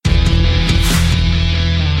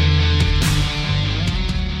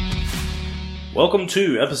Welcome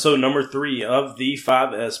to episode number 3 of the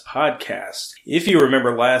 5S podcast. If you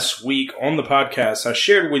remember last week on the podcast, I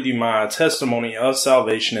shared with you my testimony of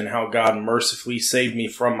salvation and how God mercifully saved me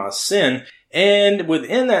from my sin. And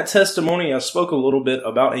within that testimony, I spoke a little bit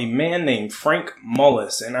about a man named Frank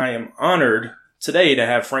Mullis, and I am honored today to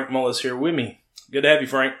have Frank Mullis here with me. Good to have you,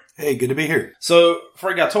 Frank. Hey, good to be here. So,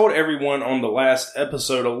 Frank, I told everyone on the last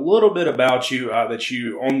episode a little bit about you, that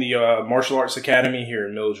you own the Martial Arts Academy here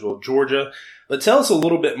in Milledgeville, Georgia. But tell us a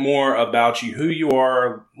little bit more about you, who you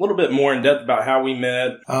are, a little bit more in depth about how we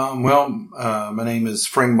met. My name is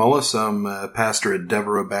Frank Mullis. I'm a pastor at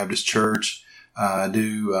Devereaux Baptist Church. I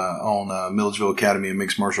do own Milledgeville Academy of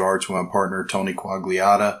Mixed Martial Arts with my partner, Tony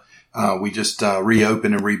Quagliata. We just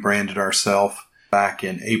reopened and rebranded ourselves back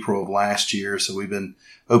in April of last year. So we've been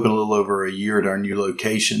open a little over a year at our new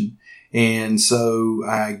location. And so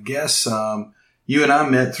I guess you and I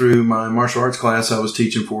met through my martial arts class I was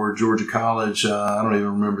teaching for Georgia College. I don't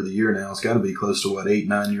even remember the year now. It's got to be close to, 8,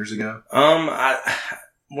 9 years ago?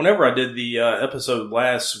 Whenever I did the episode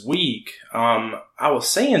last week, I was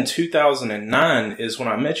saying 2009 is when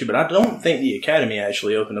I met you, but I don't think the academy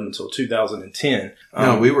actually opened up until 2010.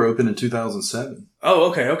 No, we were open in 2007.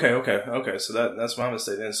 Oh, okay. So that's my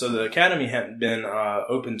mistake then. So the academy hadn't been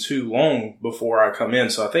open too long before I come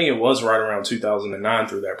in. So I think it was right around 2009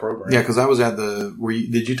 through that program. Yeah, because I was at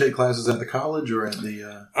did you take classes at the college or at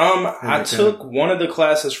the? I took one of the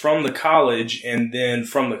classes from the college, and then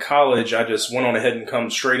from the college, I just went on ahead and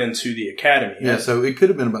come straight into the academy. Yeah, so it could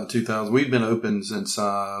have been about 2000. We've been open since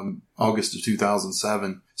August of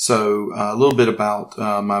 2007. So a little bit about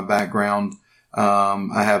my background.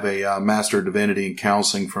 I have a Master of Divinity in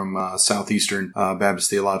Counseling from Southeastern Baptist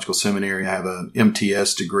Theological Seminary. I have a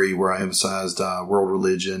MTS degree where I emphasized world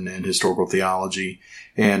religion and historical theology.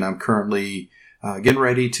 And I'm currently getting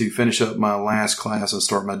ready to finish up my last class and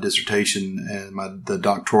start my dissertation and the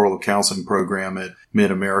doctoral counseling program at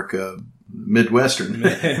Midwestern.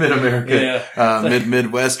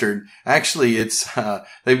 Actually, it's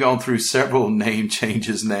they've gone through several name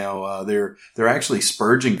changes now. They're actually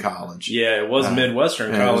Spurgeon College. Yeah, it was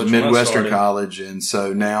Midwestern College. It was Midwestern College, and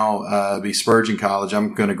so now it'll be Spurgeon College.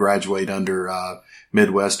 I'm going to graduate under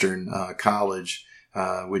Midwestern College,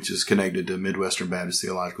 which is connected to Midwestern Baptist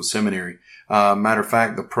Theological Seminary. Matter of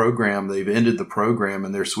fact, they've ended the program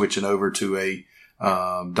and they're switching over to a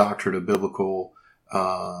doctorate of biblical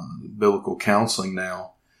counseling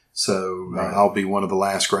now. So right. I'll be one of the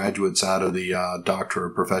last graduates out of the Doctor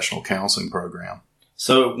of Professional Counseling program.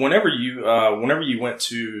 So whenever you went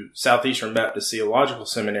to Southeastern Baptist Theological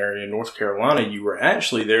Seminary in North Carolina, you were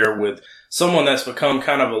actually there with someone that's become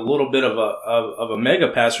kind of a little bit of a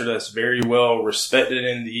mega pastor that's very well respected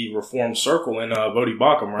in the Reformed circle in Vody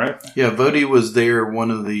Bauckham, right? Yeah, Vody was there one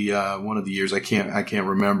of the years. I can't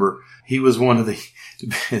remember. He was one of the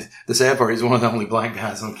sad part, he's one of the only black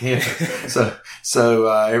guys on campus. So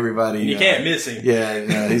everybody. You can't miss him.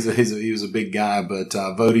 Yeah, he was a big guy, but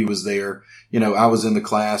Vody was there. I was in the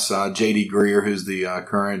class, J.D. Greer, who's the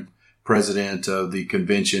current president of the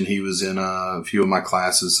convention. He was in a few of my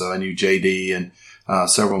classes, so I knew J.D. and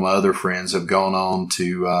several of my other friends have gone on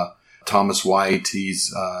to Thomas White.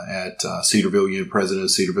 He's at president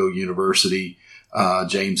of Cedarville University.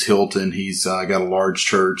 James Hilton, he's got a large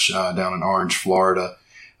church down in Orange, Florida.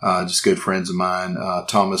 Just good friends of mine.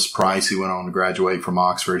 Thomas Price, he went on to graduate from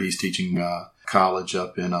Oxford. He's teaching college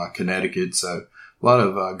up in Connecticut. So a lot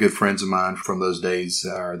of good friends of mine from those days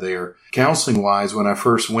are there. Counseling-wise, when I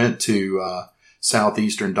first went to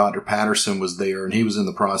Southeastern, Dr. Patterson was there, and he was in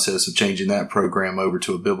the process of changing that program over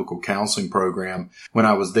to a biblical counseling program. When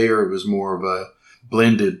I was there, it was more of a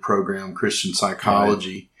blended program, Christian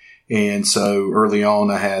psychology. Right. And so early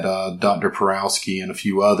on, I had Dr. Porowski and a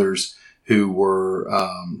few others who were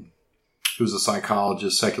who was a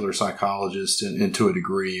psychologist, secular psychologist, and to a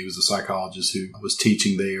degree, he was a psychologist who was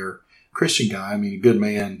teaching there. Christian guy, a good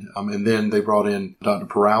man. And then they brought in Dr.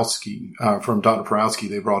 Porowski. From Dr. Porowski,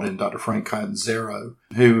 they brought in Dr. Frank Catanzaro,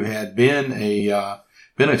 who had been a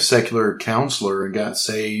secular counselor and got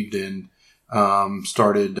saved and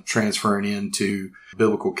started transferring into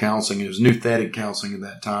biblical counseling. It was nouthetic counseling at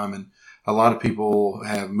that time, and a lot of people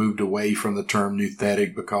have moved away from the term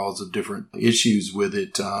nouthetic because of different issues with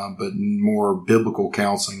it, but more biblical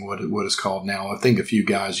counseling, what is called now. I think a few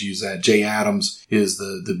guys use that. Jay Adams is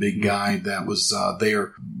the big guy that was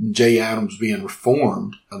there. Jay Adams being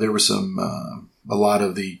reformed, there was a lot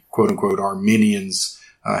of the quote-unquote Arminians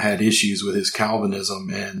had issues with his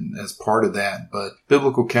Calvinism, and as part of that, but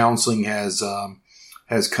biblical counseling has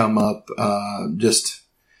come up just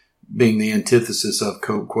being the antithesis of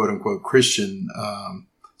quote unquote Christian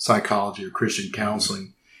psychology or Christian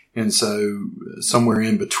counseling. And so somewhere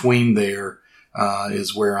in between there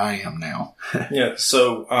is where I am now. Yeah.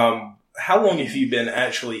 So how long have you been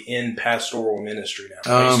actually in pastoral ministry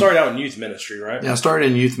now? You started out in youth ministry, right? Yeah, I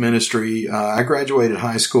started in youth ministry. I graduated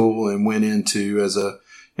high school and went into as a,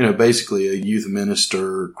 basically a youth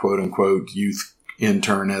minister, quote unquote, youth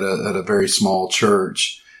intern at a very small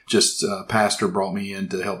church. Just pastor brought me in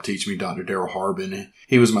to help teach me, Dr. Darrell Harbin.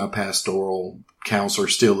 He was my pastoral counselor,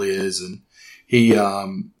 still is, and he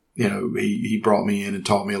brought me in and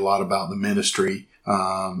taught me a lot about the ministry.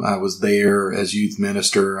 I was there as youth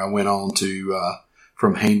minister. I went on to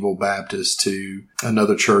from Hayneville Baptist to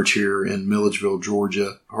another church here in Milledgeville,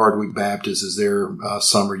 Georgia. Hardwick Baptist is their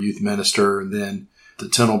summer youth minister, and then the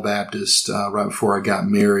Tennille Baptist right before I got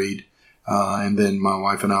married. And then my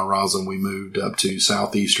wife and I, Rosalind, we moved up to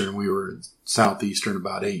Southeastern. We were in Southeastern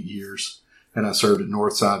about 8 years, and I served at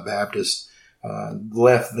Northside Baptist.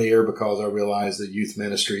 Left there because I realized that youth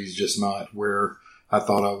ministry is just not where I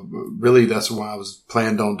thought really, that's why I was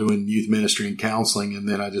planned on doing youth ministry and counseling. And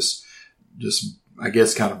then I just, I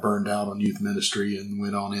guess, kind of burned out on youth ministry and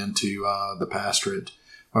went on into, the pastorate.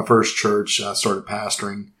 My first church, I started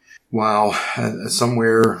pastoring. Wow.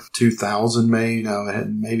 Somewhere 2000,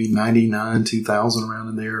 maybe 99, 2000 around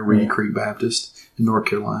in there, Reedy Creek Baptist in North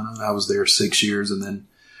Carolina. I was there 6 years and then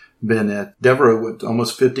been at Devereaux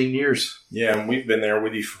almost 15 years. Yeah. And we've been there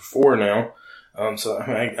with you for 4 now. So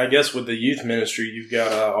I guess with the youth ministry, you've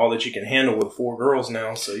got all that you can handle with 4 girls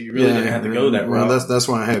now. So you really didn't have to go that route. Well, that's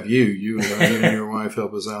why I have you. You and your wife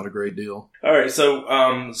help us out a great deal. All right. So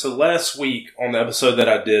last week on the episode that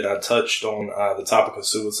I did, I touched on the topic of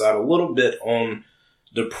suicide, a little bit on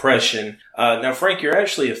depression. Now, Frank, you're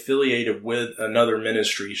actually affiliated with another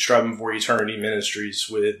ministry, Striving for Eternity Ministries,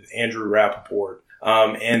 with Andrew Rappaport.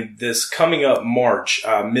 And this coming up March,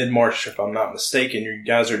 mid-March, if I'm not mistaken, you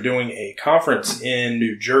guys are doing a conference in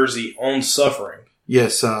New Jersey on suffering.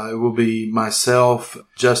 Yes, it will be myself,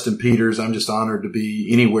 Justin Peters. I'm just honored to be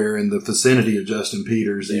anywhere in the vicinity of Justin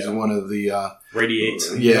Peters. He's one of the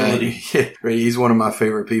radiates. He's one of my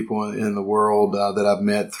favorite people in the world that I've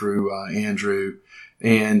met through Andrew.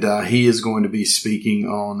 And he is going to be speaking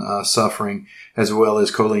on suffering, as well as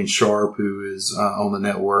Colleen Sharp, who is on the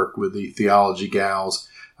network with the Theology Gals.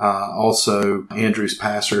 Also, Andrew's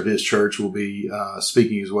pastor of his church will be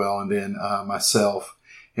speaking as well, and then myself.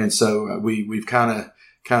 And so we've kind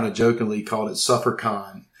of jokingly called it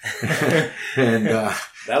SufferCon. And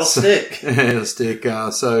that'll stick. It'll stick.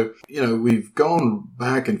 So we've gone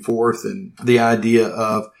back and forth, and the idea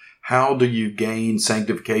of how do you gain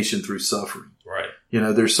sanctification through suffering? Right.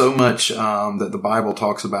 There's so much that the Bible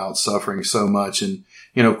talks about suffering so much. And,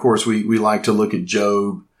 of course, we like to look at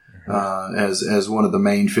Job as one of the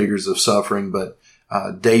main figures of suffering. But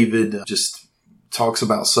David just talks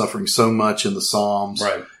about suffering so much in the Psalms,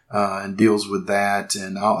 right, and deals with that.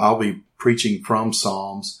 And I'll be preaching from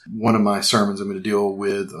Psalms. One of my sermons I'm going to deal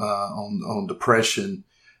with on depression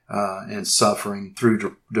and suffering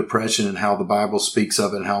through depression, and how the Bible speaks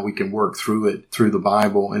of it and how we can work through it through the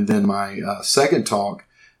Bible. And then my second talk,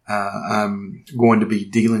 I'm going to be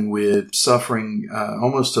dealing with suffering,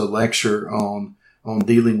 almost a lecture on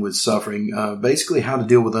dealing with suffering, basically how to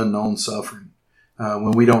deal with unknown suffering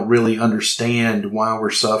when we don't really understand why we're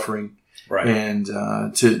suffering. Right. And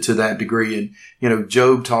to that degree. And,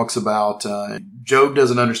 Job talks about Job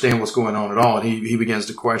doesn't understand what's going on at all. And he begins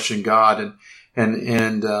to question God.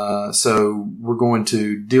 And so we're going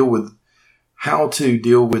to deal with how to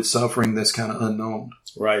deal with suffering that's kind of unknown.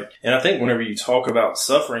 Right. And I think whenever you talk about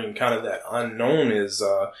suffering, kind of that unknown is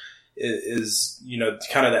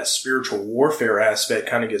kind of that spiritual warfare aspect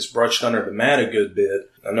kind of gets brushed under the mat a good bit.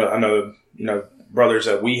 I know, brothers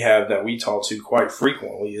that we have that we talk to quite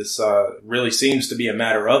frequently, it's really seems to be a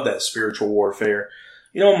matter of that spiritual warfare,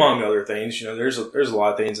 among other things. There's a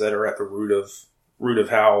lot of things that are at the root of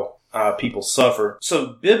how people suffer.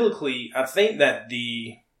 So biblically, I think that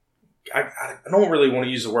I don't really want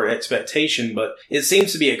to use the word expectation, but it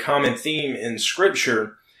seems to be a common theme in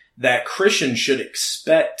Scripture that Christians should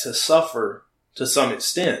expect to suffer to some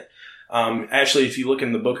extent. Actually, if you look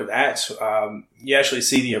in the book of Acts, you actually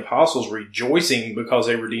see the apostles rejoicing because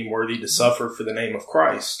they were deemed worthy to suffer for the name of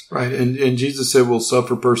Christ. Right. And Jesus said we'll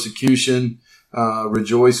suffer persecution,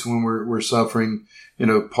 rejoice when we're suffering.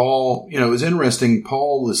 Paul, it was interesting.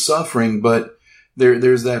 Paul was suffering, but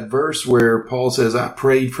there's that verse where Paul says, I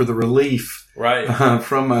prayed for the relief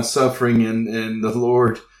from my suffering, and the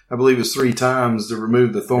Lord, I believe it was 3 times to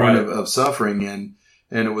remove the thorn of suffering. And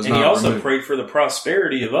it was not. And he also removed. prayed for the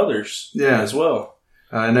prosperity of others as well.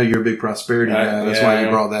 I know you're a big prosperity guy. That's why you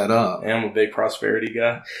brought that up. I'm a big prosperity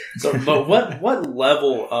guy. So, but what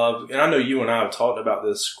level of, and I know you and I have talked about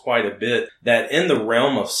this quite a bit, that in the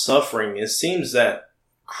realm of suffering, it seems that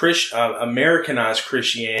Americanized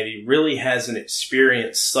Christianity really hasn't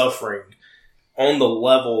experienced suffering on the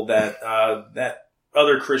level that that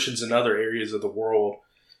other Christians in other areas of the world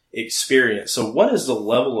experience. So what is the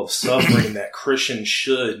level of suffering that Christians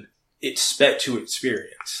should expect to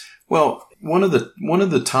experience? Well, one of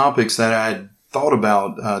the topics that I thought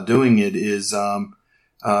about doing it is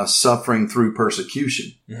suffering through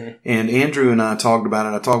persecution. Mm-hmm. And Andrew and I talked about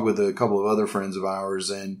it. I talked with a couple of other friends of ours,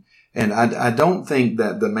 and I don't think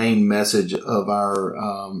that the main message of our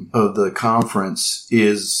of the conference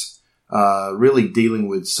is really dealing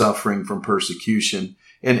with suffering from persecution.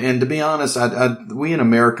 And to be honest, we in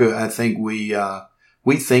America, I think we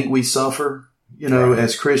think we suffer,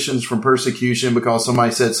 as Christians from persecution because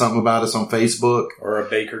somebody said something about us on Facebook. Or a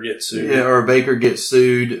baker gets sued. Yeah, or a baker gets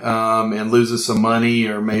sued, and loses some money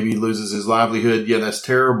or maybe loses his livelihood. Yeah, that's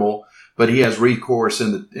terrible. But he has recourse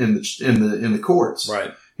in the courts.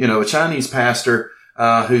 Right. A Chinese pastor,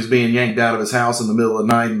 who's being yanked out of his house in the middle of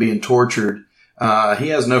the night and being tortured, he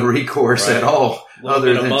has no recourse at all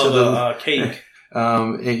other than to the cake.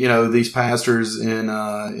 These pastors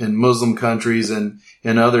in Muslim countries and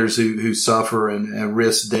others who suffer and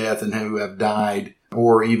risk death and who have died,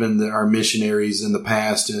 or even our missionaries in the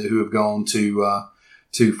past who have gone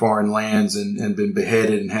to foreign lands and been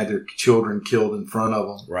beheaded and had their children killed in front of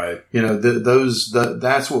them. Right.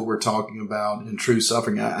 That's what we're talking about in true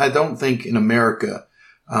suffering. I don't think in America,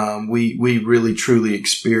 we really truly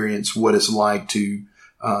experience what it's like to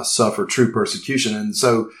suffer true persecution. And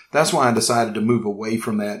so that's why I decided to move away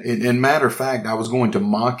from that. And matter of fact, I was going to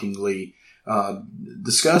mockingly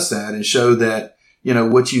discuss that and show that,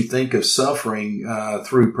 what you think of suffering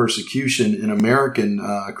through persecution in American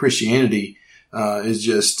Christianity is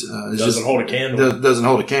just doesn't hold a candle. Doesn't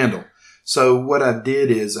hold a candle. So what I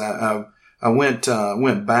did is I went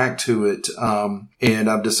back to it, and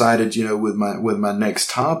I've decided, with my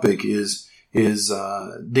next topic is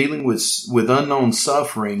dealing with unknown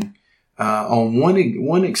suffering on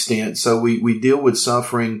one extent. So we deal with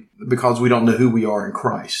suffering because we don't know who we are in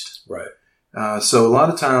Christ. Right. So a lot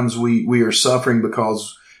of times we are suffering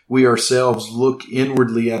because we ourselves look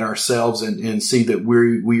inwardly at ourselves and see that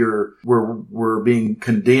we're being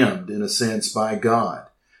condemned in a sense by God.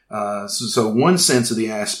 So one sense of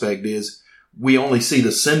the aspect is we only see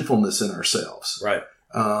the sinfulness in ourselves. Right.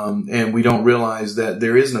 And we don't realize that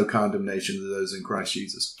there is no condemnation to those in Christ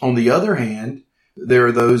Jesus. On the other hand, there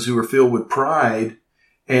are those who are filled with pride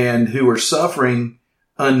and who are suffering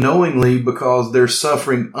unknowingly because they're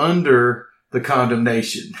suffering under the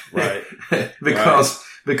condemnation. Right.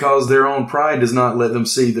 Because their own pride does not let them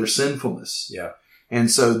see their sinfulness. Yeah.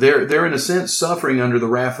 And so they're in a sense suffering under the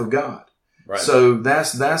wrath of God. Right. So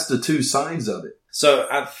that's the two sides of it. So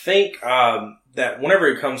I think that whenever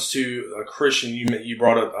it comes to a Christian, you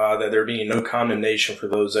brought up that there being no condemnation for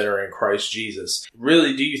those that are in Christ Jesus.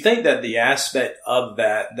 Really, do you think that the aspect of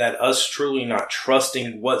that us truly not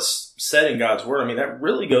trusting what's said in God's Word, that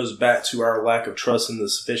really goes back to our lack of trust in the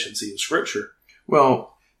sufficiency of Scripture?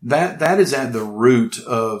 Well, that is at the root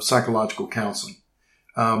of psychological counseling.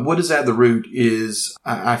 What is at the root is,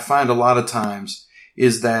 I find a lot of times,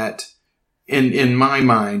 is that in my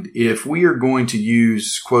mind, if we are going to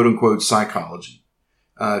use quote unquote psychology,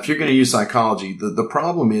 if you're going to use psychology, the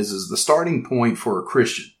problem is the starting point for a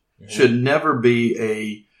Christian should never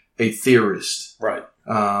be a theorist. Right.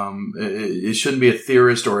 It shouldn't be a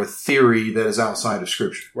theorist or a theory that is outside of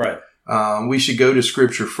Scripture. Right. We should go to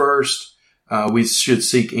Scripture first. We should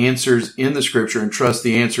seek answers in the Scripture and trust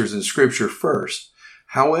the answers in Scripture first.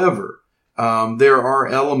 However, there are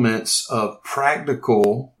elements of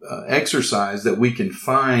practical exercise that we can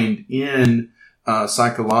find in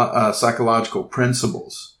psychological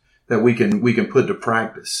principles that we can put to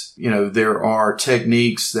practice. There are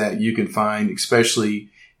techniques that you can find, especially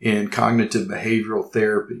in cognitive behavioral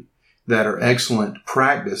therapy, that are excellent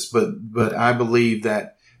practice. But I believe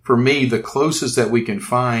that for me, the closest that we can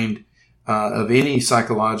find of any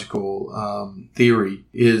psychological theory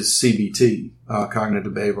is CBT,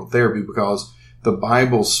 cognitive behavioral therapy, because the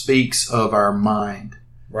Bible speaks of our mind.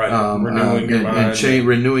 Right. Renewing your mind.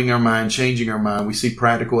 Renewing our mind, changing our mind. We see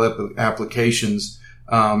practical applications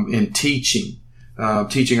in teaching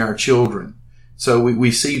our children. So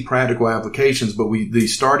we see practical applications, but the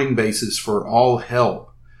starting basis for all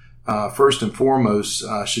help, first and foremost,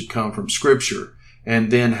 should come from Scripture.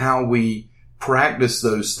 And then how we practice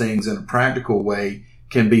those things in a practical way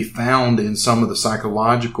can be found in some of the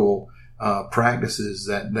psychological practices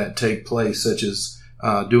that take place, such as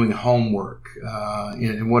doing homework.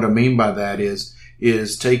 And what I mean by that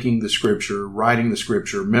is taking the scripture, writing the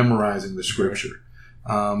scripture, memorizing the scripture.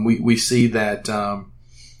 We see that,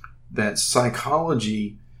 that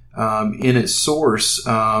psychology, in its source,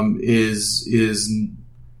 is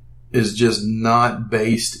just not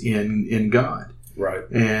based in God. Right.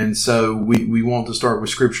 And so we want to start with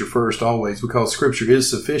scripture first always, because scripture is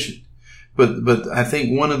sufficient. But I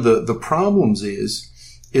think one of the problems is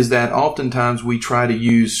that oftentimes we try to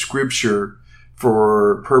use scripture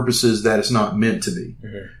for purposes that it's not meant to be.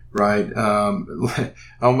 Mm-hmm. Right?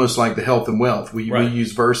 Almost like the health and wealth. We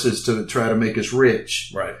use verses to try to make us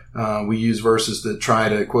rich. Right. We use verses that try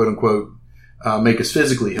to quote unquote, make us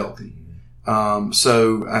physically healthy.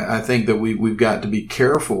 So I think that we've got to be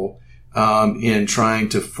careful, in trying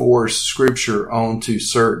to force scripture onto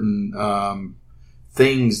certain,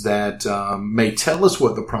 things that, may tell us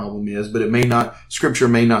what the problem is, but scripture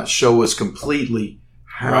may not show us completely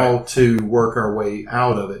how to work our way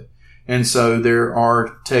out of it. And so there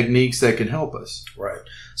are techniques that can help us. Right.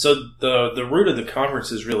 So the root of the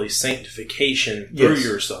conference is really sanctification through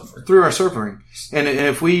your suffering. Through our suffering. And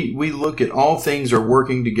if we look at all things are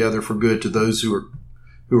working together for good to those who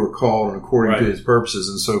are called and according to his purposes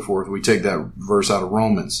and so forth. We take that verse out of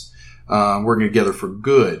Romans. Working together for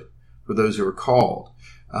good for those who are called.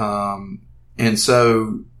 And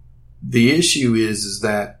so the issue is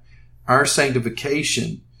that our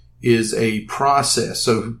sanctification is a process.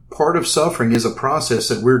 So part of suffering is a process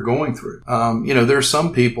that we're going through. There are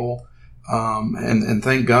some people, and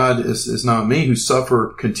thank God it's not me, who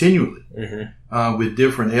suffer continually, with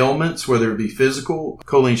different ailments, whether it be physical.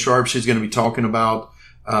 Colleen Sharp, she's going to be talking about,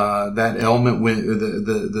 that ailment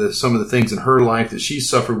when some of the things in her life that she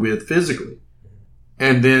suffered with physically.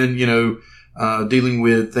 And then, dealing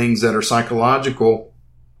with things that are psychological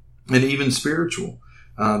and even spiritual,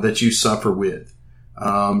 that you suffer with.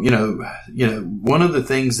 One of the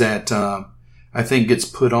things that, I think gets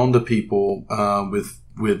put onto people,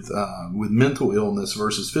 with mental illness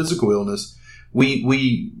versus physical illness,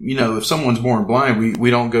 if someone's born blind, we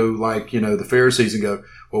don't go like, the Pharisees and go,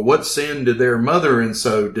 well, what sin did their mother and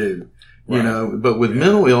so do? But with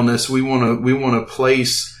mental illness, we want to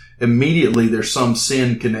place immediately there's some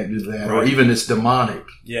sin connected to that, or even it's demonic.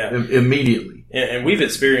 Yeah. Immediately. And we've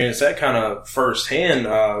experienced that kind of firsthand,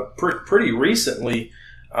 pretty recently,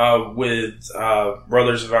 with,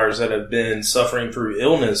 brothers of ours that have been suffering through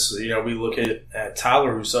illness. We look at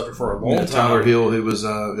Tyler, who suffered for a long time. Tyler Hill, who was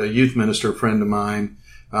a youth minister friend of mine,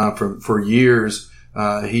 for years.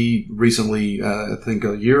 He recently, I think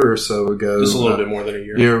a year or so ago. Just a little bit more than a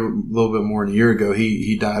year. A little bit more than a year ago,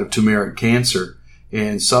 he died of tumoric cancer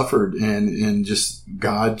and suffered, and just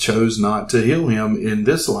God chose not to heal him in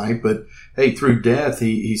this life, but hey, through death,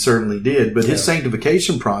 he certainly did. But his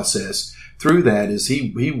sanctification process through that is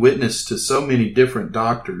he witnessed to so many different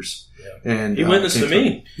doctors. Yeah. And he witnessed to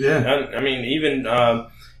me. Yeah. I mean, even, I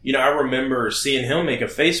remember seeing him make a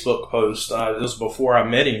Facebook post. This was before I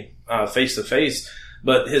met him, face to face.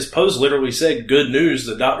 But his post literally said, "Good news.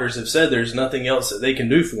 The doctors have said there's nothing else that they can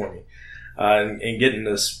do for me." And getting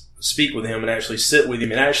to speak with him and actually sit with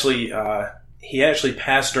him. And actually, he actually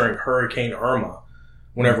passed during Hurricane Irma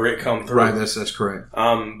whenever it come through. Right, that's correct.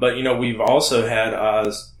 But, we've also had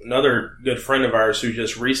another good friend of ours who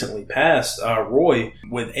just recently passed, Roy,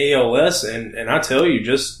 with ALS. And I tell you,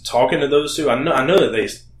 just talking to those two, I know that they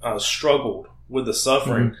struggled with the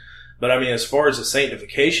suffering. Mm-hmm. But, as far as the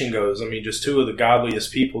sanctification goes, just two of the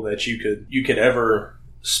godliest people that you could ever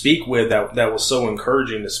speak with that was so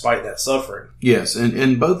encouraging despite that suffering. Yes,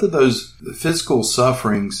 and both of those physical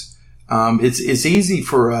sufferings, it's easy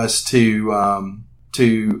for us to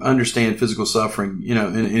understand physical suffering.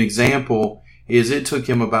 An example is it took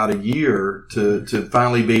him about a year to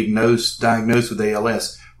finally be diagnosed with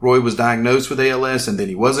ALS. Roy was diagnosed with ALS, and then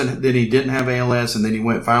he didn't have ALS, and then he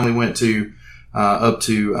finally went to up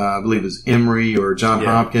to I believe it was Emory or Johns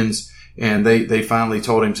Hopkins. And they finally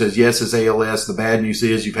told him, says, yes, it's ALS. The bad news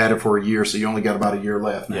is you've had it for a year, so you only got about a year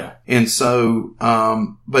left now. Yeah. And so,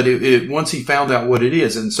 but once he found out what it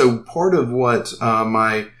is, and so part of what,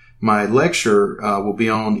 my lecture, will be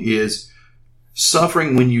on is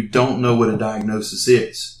suffering when you don't know what a diagnosis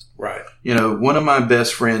is. Right. One of my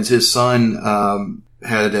best friends, his son,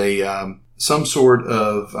 had some sort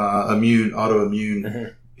of,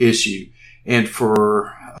 autoimmune issue. And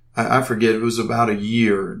I forget, it was about a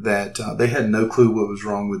year that they had no clue what was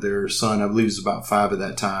wrong with their son. I believe he was about 5 at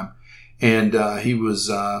that time. And he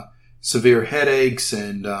was severe headaches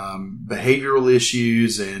and behavioral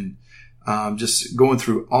issues and just going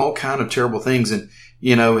through all kind of terrible things. And,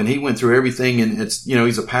 and he went through everything. And it's,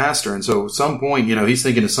 he's a pastor. And so at some point, he's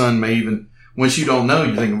thinking his son may even once you don't know,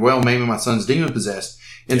 you're thinking, well, maybe my son's demon possessed.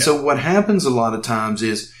 And so what happens a lot of times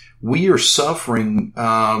is we are suffering,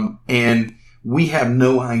 and we have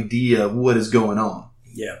no idea what is going on.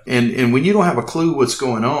 Yeah. And when you don't have a clue what's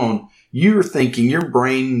going on, you're thinking your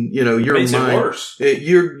brain, your makes mind, it worse.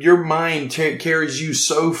 Your mind carries you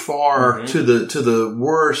so far to the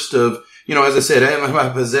worst of, as I said, am I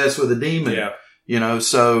possessed with a demon? Yeah.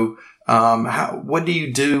 So, what do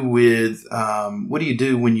you do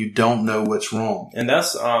when you don't know what's wrong? And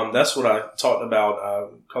that's what I talked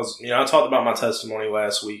about, cause, I talked about my testimony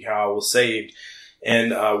last week, how I was saved.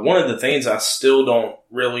 And one of the things I still don't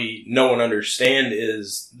really know and understand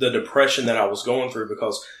is the depression that I was going through,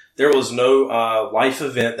 because there was no life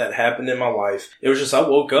event that happened in my life. It was just I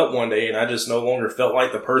woke up one day and I just no longer felt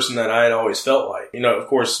like the person that I had always felt like. Of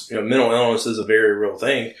course, mental illness is a very real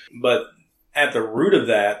thing. But at the root of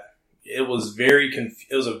that, it was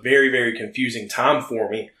a very, very confusing time for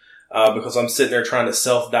me because I'm sitting there trying to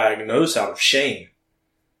self-diagnose out of shame.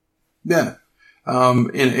 Yeah.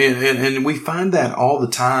 And we find that all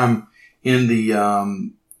the time in the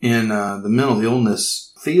mental illness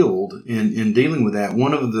field in dealing with that.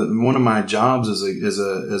 One of my jobs as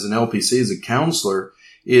an LPC, as a counselor,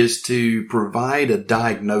 is to provide a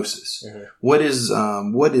diagnosis.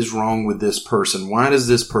 Mm-hmm. What is wrong with this person? Why does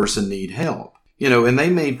this person need help? And they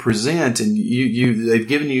may present, and they've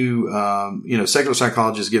given you, secular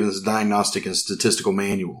psychologists given us a diagnostic and statistical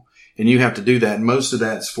manual, and you have to do that. And most of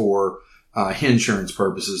that's for insurance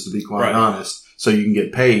purposes, to be quite honest, so you can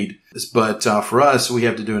get paid. But for us, we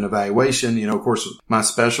have to do an evaluation. Of course, my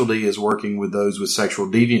specialty is working with those with sexual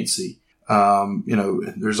deviancy.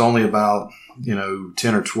 There's only about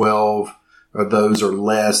 10 or 12 of those or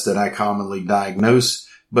less that I commonly diagnose,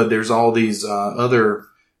 but there's all these other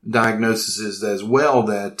diagnoses as well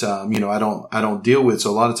that I don't deal with. So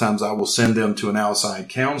a lot of times I will send them to an outside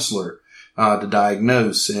counselor to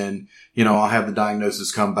diagnose, and I'll have the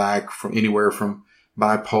diagnosis come back from anywhere from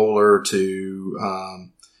bipolar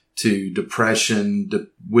to depression,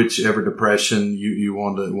 whichever depression you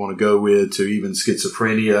want to go with, to even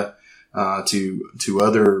schizophrenia, to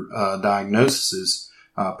other diagnoses,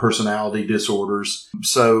 personality disorders.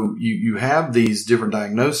 So you have these different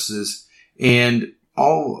diagnoses, and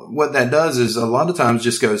all what that does is a lot of times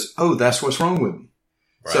just goes, oh, that's what's wrong with me.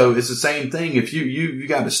 Right. So it's the same thing. If you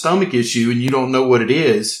got a stomach issue and you don't know what it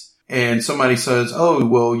is, and somebody says, oh,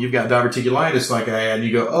 well, you've got diverticulitis like I had, and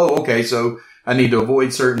you go, oh, okay, so I need to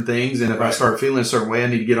avoid certain things, and if I start feeling a certain way, I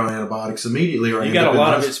need to get on antibiotics immediately. Or you got a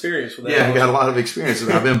lot of experience with that. Yeah, I got a lot of experience.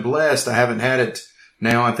 I've been blessed. I haven't had it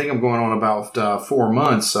now. I think I'm going on about 4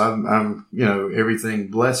 months. I'm everything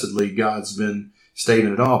blessedly, God's been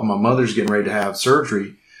staving it off. My mother's getting ready to have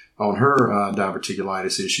surgery on her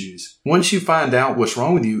diverticulitis issues. Once you find out what's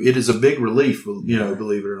wrong with you, it is a big relief,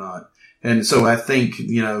 believe it or not. And so I think,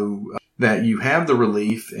 that you have the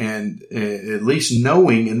relief and at least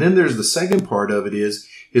knowing. And then there's the second part of it is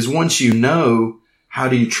once you know, how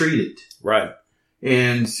do you treat it? Right.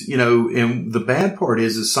 And, and the bad part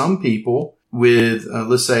is some people with,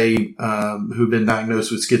 let's say, who've been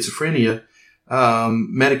diagnosed with schizophrenia,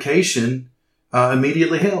 medication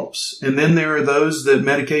immediately helps. And then there are those that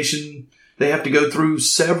medication, they have to go through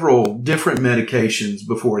several different medications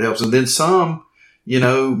before it helps. And then some,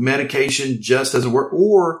 medication just doesn't work,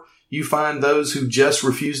 or you find those who just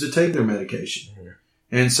refuse to take their medication. Mm-hmm.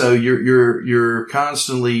 And so you're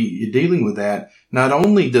constantly dealing with that. Not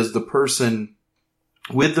only does the person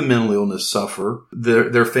with the mental illness suffer,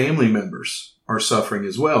 their family members are suffering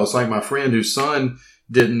as well. It's like my friend whose son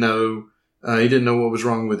didn't know what was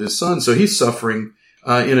wrong with his son. So he's suffering,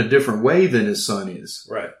 in a different way than his son is.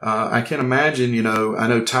 Right. I can imagine, I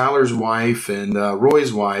know Tyler's wife and,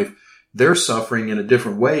 Roy's wife, they're suffering in a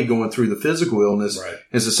different way going through the physical illness. Right.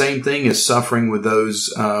 It's the same thing as suffering with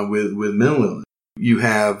those, with mental illness. You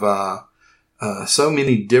have, so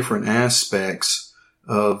many different aspects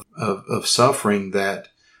of suffering that,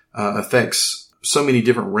 affects so many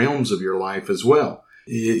different realms of your life as well.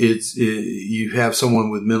 You have someone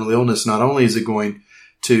with mental illness, not only is it going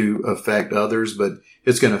to affect others, but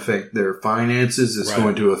it's going to affect their finances. It's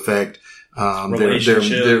going to affect,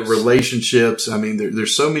 their relationships. I mean,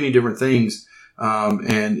 there's so many different things.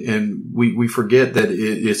 And we forget that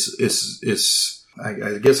it's,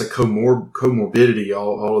 I guess a comorbidity,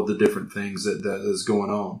 all of the different things that is going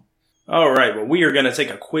on. All right. Well, we are going to take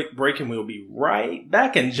a quick break and we'll be right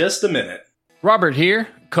back in just a minute. Robert here,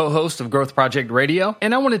 co-host of Growth Project Radio,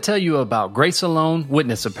 and I want to tell you about Grace Alone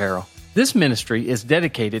Witness Apparel. This ministry is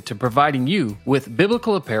dedicated to providing you with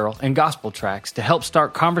biblical apparel and gospel tracts to help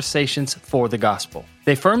start conversations for the gospel.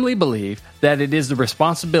 They firmly believe that it is the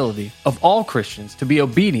responsibility of all Christians to be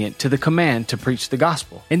obedient to the command to preach the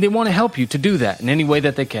gospel, and they want to help you to do that in any way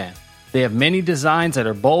that they can. They have many designs that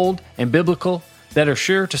are bold and biblical that are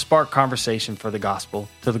sure to spark conversation for the gospel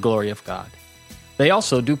to the glory of God. They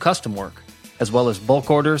also do custom work, as well as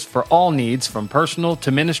bulk orders for all needs from personal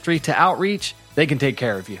to ministry to outreach. They can take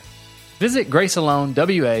care of you. Visit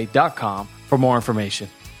GraceAloneWA.com for more information.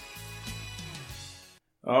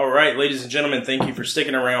 All right, ladies and gentlemen, thank you for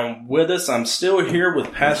sticking around with us. I'm still here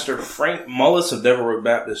with Pastor Frank Mullis of Devil Road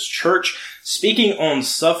Baptist Church, speaking on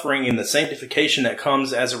suffering and the sanctification that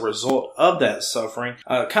comes as a result of that suffering.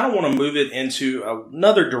 I kind of want to move it into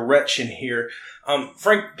another direction here.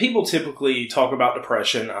 Frank, people typically talk about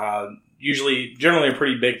depression, generally a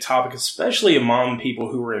pretty big topic, especially among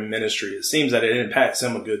people who are in ministry. It seems that it impacts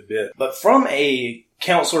them a good bit. But from a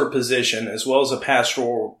counselor position as well as a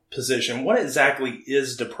pastoral position, what exactly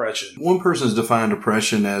is depression? One person has defined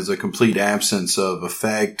depression as a complete absence of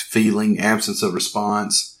affect, feeling, absence of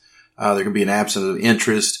response. There can be an absence of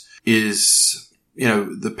interest. Is,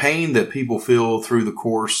 the pain that people feel through the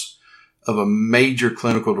course of a major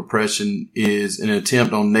clinical depression is an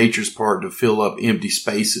attempt on nature's part to fill up empty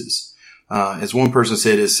spaces. As one person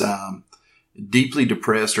said, it's deeply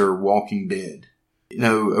depressed or walking dead.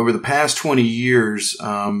 Over the past 20 years,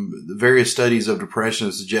 the various studies of depression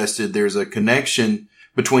have suggested there's a connection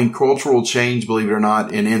between cultural change, believe it or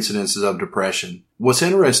not, and incidences of depression. What's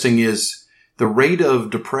interesting is the rate of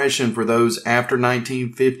depression for those after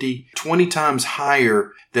 1950, 20 times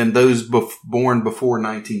higher than those born before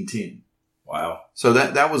 1910. Wow. So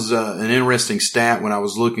that was an interesting stat when I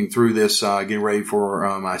was looking through this, getting ready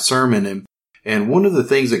for my sermon. And one of the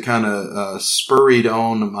things that kind of spurred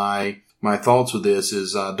on my thoughts with this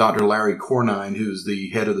is Dr. Larry Cornine, who's the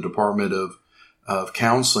head of the Department of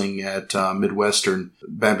Counseling at Midwestern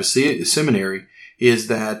Baptist Seminary, is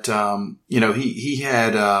that he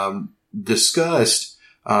had discussed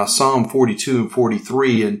Psalm 42 and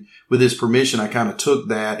 43, and with his permission, I kind of took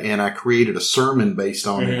that and I created a sermon based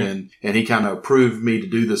on it, and he kind of approved me to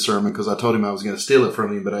do the sermon because I told him I was going to steal it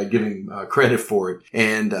from him, but I'd give him credit for it.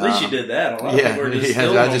 And at least you did that. A lot of people are just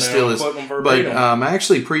I just steal his. But I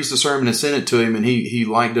actually preached the sermon and sent it to him, and he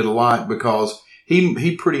liked it a lot because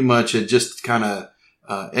he pretty much had just kind of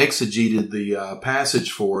exegeted the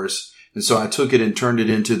passage for us. And so I took it and turned it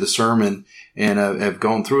into the sermon, and I've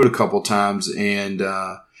gone through it a couple times, and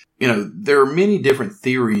there are many different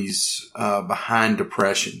theories behind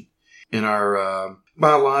depression. In our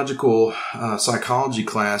biological psychology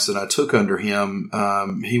class that I took under him,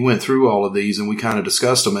 he went through all of these and we kind of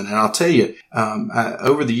discussed them. And I'll tell you,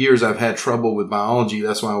 over the years I've had trouble with biology.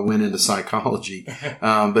 That's why I went into psychology.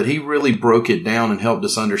 But he really broke it down and helped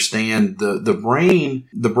us understand the brain.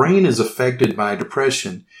 The brain is affected by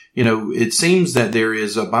depression. It seems that there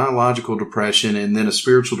is a biological depression and then a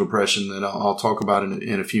spiritual depression that I'll talk about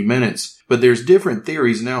in a few minutes. But there's different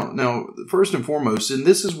theories. Now, first and foremost, and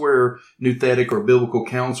this is where nouthetic or biblical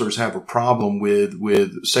counselors have a problem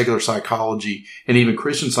with secular psychology and even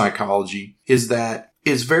Christian psychology, is that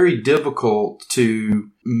it's very difficult to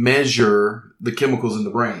measure the chemicals in the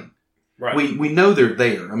brain. Right. We know they're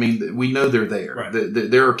there. I mean, we know they're there. Right.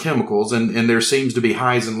 There are chemicals, and there seems to be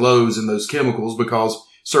highs and lows in those chemicals because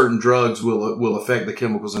certain drugs will affect the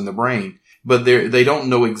chemicals in the brain. But they don't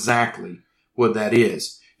know exactly what that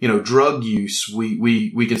is. Drug use,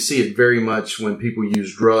 we can see it very much when people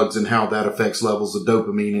use drugs and how that affects levels of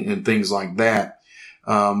dopamine and things like that.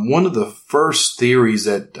 One of the first theories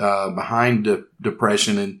that behind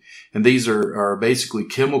depression, and these are basically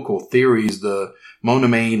chemical theories, the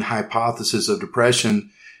monoamine hypothesis of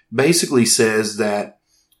depression basically says that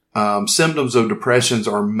symptoms of depressions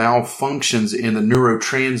are malfunctions in the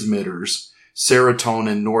neurotransmitters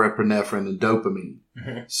serotonin, norepinephrine, and dopamine.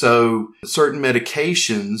 Mm-hmm. So certain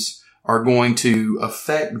medications are going to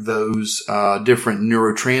affect those different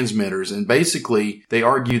neurotransmitters, and basically they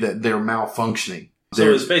argue that they're malfunctioning.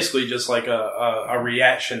 So it's basically just like a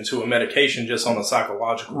reaction to a medication just on a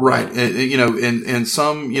psychological level. Right. And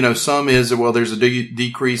some is, well, there's a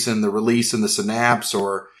decrease in the release in the synapse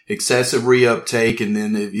or excessive reuptake. And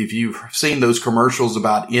then if you've seen those commercials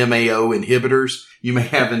about MAO inhibitors, you may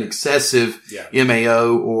have an excessive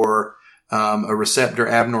MAO or a receptor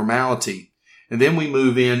abnormality. And then we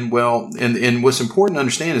move in, and what's important to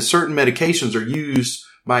understand is certain medications are used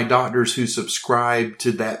by doctors who subscribe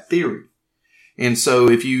to that theory. And so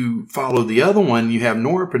if you follow the other one, you have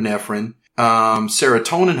norepinephrine,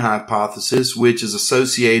 serotonin hypothesis, which is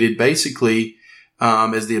associated basically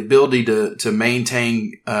as the ability to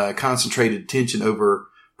maintain concentrated attention over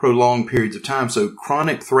prolonged periods of time. So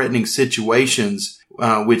chronic threatening situations,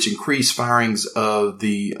 which increase firings of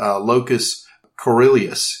the locus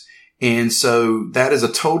coeruleus. And so that is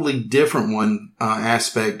a totally different one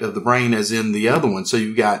aspect of the brain as in the other one. So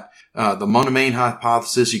you've got the monoamine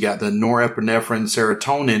hypothesis, you got the norepinephrine,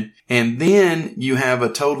 serotonin, and then you have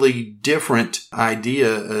a totally different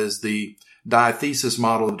idea as the diathesis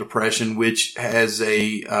model of depression, which has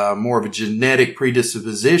a more of a genetic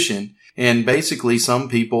predisposition. And basically, some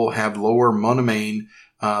people have lower monoamine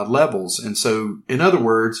levels. And so, in other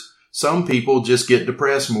words, some people just get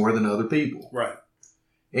depressed more than other people. Right.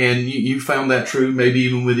 And you found that true, maybe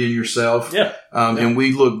even within yourself. Yeah. And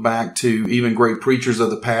we look back to even great preachers of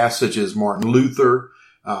the past, such as Martin Luther,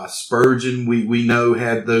 Spurgeon, we know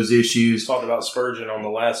had those issues. Talked about Spurgeon on the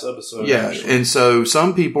last episode. Yeah. Actually. And so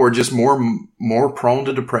some people are just more prone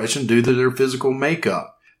to depression due to their physical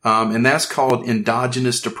makeup. And that's called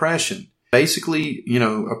endogenous depression. Basically,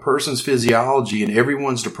 a person's physiology and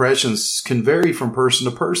everyone's depressions can vary from person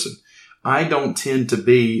to person. I don't tend to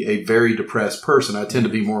be a very depressed person. I tend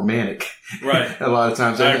to be more manic. Right. A lot of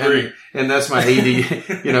times. I agree. And that's my AD,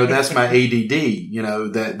 that's my ADD,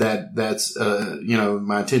 that's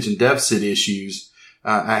my attention deficit issues.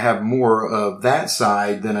 I have more of that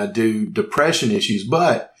side than I do depression issues.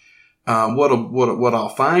 But, what I'll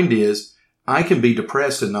find is I can be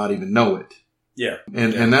depressed and not even know it. Yeah.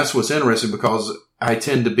 And that's what's interesting because I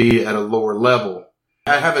tend to be at a lower level.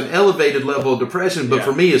 I have an elevated level of depression, but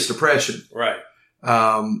for me, it's depression. Right.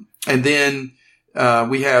 And then,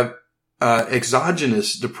 we have,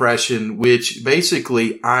 exogenous depression, which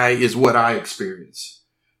basically is what I experience.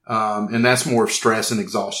 And that's more of stress and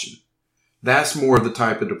exhaustion. That's more of the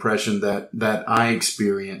type of depression that I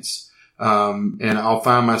experience. And I'll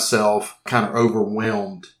find myself kind of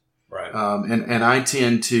overwhelmed. Right. And I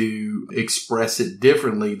tend to express it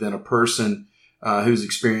differently than a person who's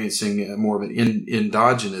experiencing more of an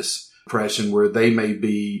endogenous depression where they may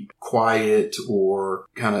be quiet or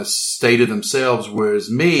kind of stay to themselves. Whereas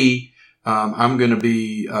me, I'm going to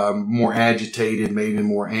be more agitated, maybe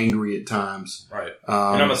more angry at times. Right.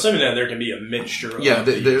 And I'm assuming that there can be a mixture of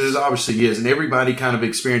there's obviously is. And everybody kind of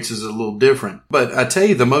experiences it a little different. But I tell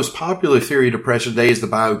you, the most popular theory of depression today is the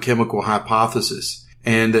biochemical hypothesis.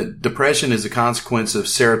 And that depression is a consequence of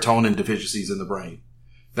serotonin deficiencies in the brain.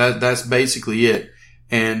 That's basically it.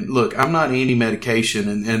 And look, I'm not anti-medication,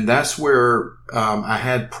 and that's where I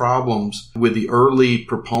had problems with the early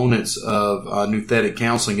proponents of nouthetic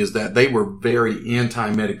counseling, is that they were very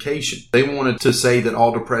anti-medication. They wanted to say that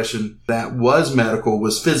all depression that was medical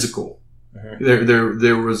was physical. Mm-hmm.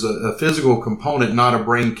 There was a physical component, not a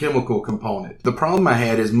brain chemical component. The problem I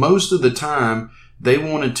had is most of the time they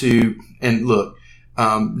wanted to, and look,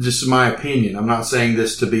 this is my opinion. I'm not saying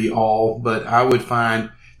this to be all, but I would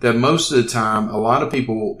find that most of the time, a lot of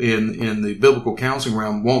people in the biblical counseling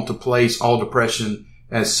realm want to place all depression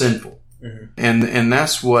as sinful. Mm-hmm. And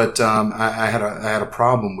that's what, I had a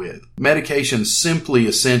problem with. Medication is simply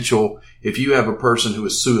essential if you have a person who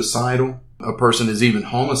is suicidal, a person is even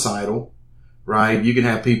homicidal, right? You can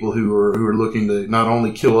have people who are looking to not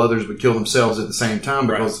only kill others, but kill themselves at the same time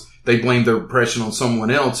because they blame their depression on someone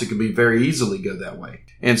else. It can be very easily go that way.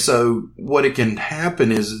 And so what it can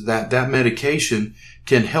happen is that medication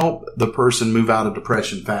can help the person move out of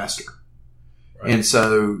depression faster. Right. And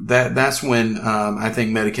so that's when, I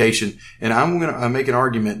think medication, and I'm going to make an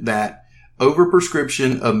argument that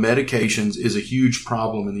overprescription of medications is a huge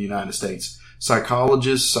problem in the United States.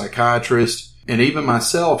 Psychologists, psychiatrists, and even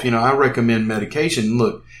myself, I recommend medication.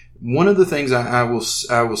 Look, one of the things I will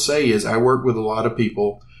say is I work with a lot of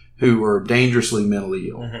people who are dangerously mentally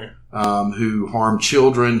ill, mm-hmm. Who harm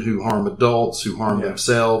children, who harm adults, who harm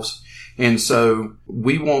themselves. And so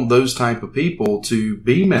we want those type of people to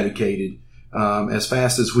be medicated as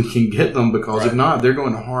fast as we can get them, because if not, they're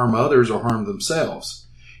going to harm others or harm themselves.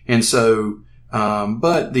 And so,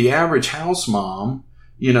 but the average house mom,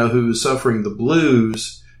 who is suffering the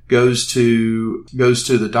blues goes to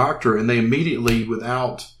the doctor, and they immediately,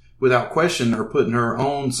 without question, are putting her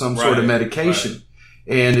on some sort of medication. Right.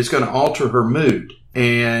 And it's going to alter her mood.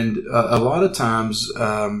 And a lot of times,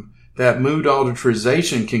 that mood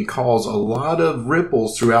alteration can cause a lot of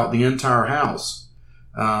ripples throughout the entire house,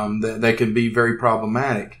 that can be very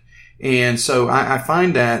problematic. And so I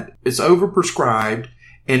find that it's overprescribed,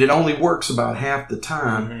 and it only works about half the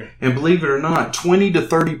time. Mm-hmm. And believe it or not, 20 to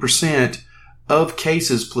 30% of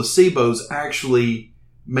cases, placebos actually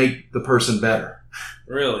make the person better.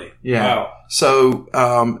 Really? Yeah. Wow. So,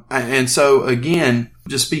 and so again,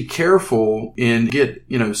 just be careful and get,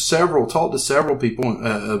 talk to several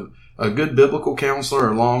people, a good biblical counselor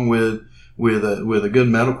along with a good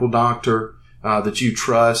medical doctor that you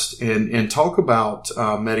trust, and talk about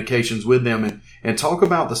medications with them, and talk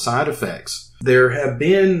about the side effects. There have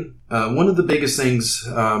been one of the biggest things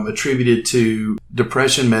attributed to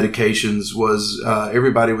depression medications was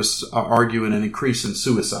everybody was arguing an increase in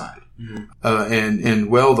suicide. Mm-hmm.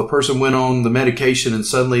 Well, the person went on the medication and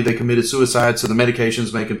suddenly they committed suicide, so the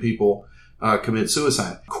medication's making people commit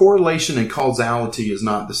suicide. Correlation and causality is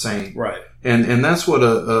not the same. Right. And that's what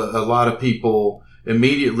a lot of people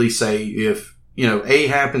immediately say. If, A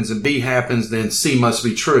happens and B happens, then C must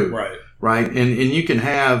be true. Right. Right. And you can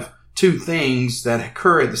have two things that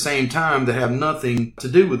occur at the same time that have nothing to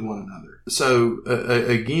do with one another. So,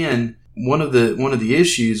 again, one of the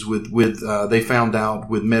issues with they found out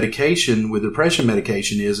with medication, with depression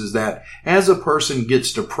medication is that as a person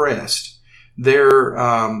gets depressed, their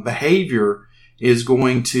behavior is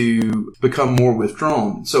going to become more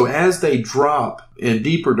withdrawn. So as they drop in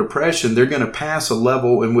deeper depression, they're going to pass a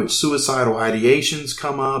level in which suicidal ideations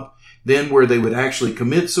come up, then where they would actually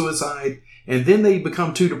commit suicide, and then they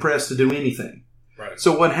become too depressed to do anything. Right.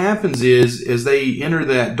 So what happens is, as they enter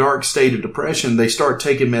that dark state of depression, they start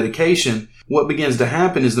taking medication. What begins to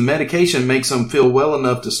happen is the medication makes them feel well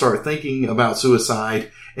enough to start thinking about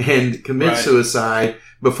suicide and commit suicide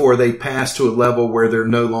before they pass to a level where they're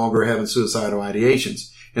no longer having suicidal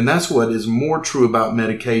ideations. And that's what is more true about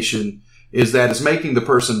medication, is that it's making the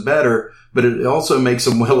person better, but it also makes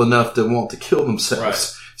them well enough to want to kill themselves.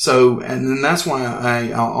 Right. So, and that's why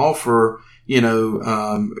I'll offer,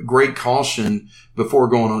 great caution before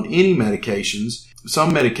going on any medications.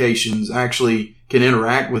 Some medications actually can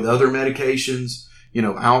interact with other medications.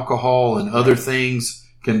 Alcohol and other things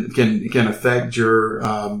can affect your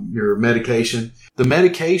medication. The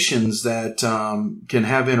medications that can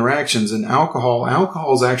have interactions, and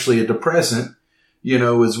alcohol is actually a depressant,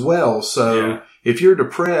 as well. So if you're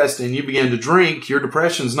depressed and you begin to drink, your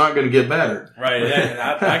depression's not going to get better. Right.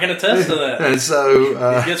 I can attest to that. And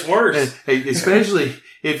so it gets worse, especially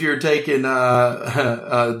if you're taking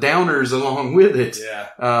downers along with it.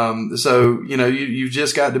 Yeah. So you've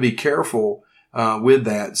just got to be careful with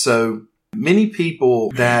that. So many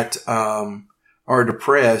people that are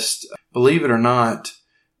depressed, believe it or not,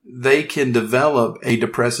 they can develop a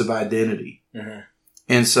depressive identity. Mm-hmm.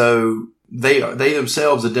 And so they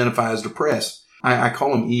themselves identify as depressed. I call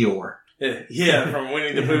them Eeyore. Yeah, from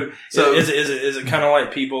Winnie the Pooh. So is it kind of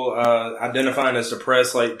like people identifying as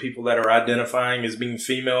depressed, like people that are identifying as being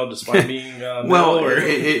female despite being male?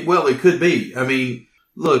 Well, it could be. I mean,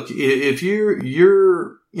 look, if you're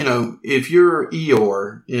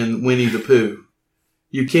Eeyore in Winnie the Pooh,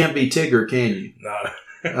 you can't be Tigger, can you? No.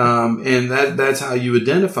 And that's how you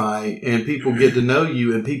identify, and people get to know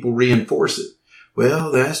you, and people reinforce it.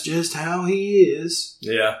 Well, that's just how he is.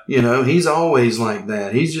 Yeah. He's always like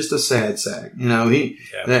that. He's just a sad sack. He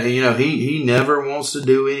never wants to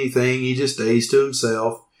do anything. He just stays to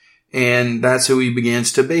himself. And that's who he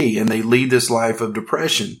begins to be. And they lead this life of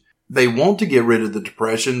depression. They want to get rid of the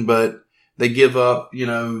depression, but they give up,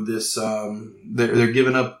 this, they're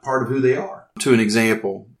giving up part of who they are. To an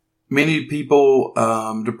example, many people,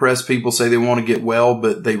 depressed people say they want to get well,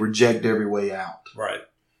 but they reject every way out. Right.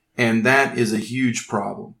 And that is a huge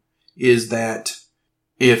problem, is that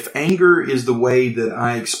if anger is the way that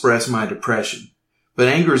I express my depression, but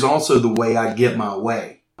anger is also the way I get my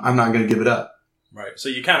way, I'm not going to give it up. Right. So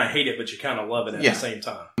you kind of hate it, but you kind of love it at the same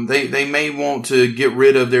time. They may want to get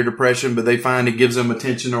rid of their depression, but they find it gives them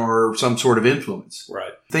attention or some sort of influence.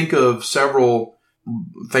 Right. Think of several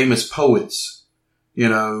famous poets,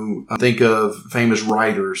 think of famous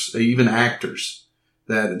writers, even actors.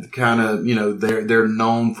 That kind of, they're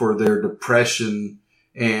known for their depression,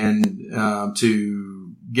 and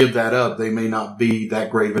to give that up, they may not be that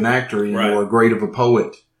great of an actor anymore, great of a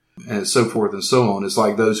poet, and so forth and so on. It's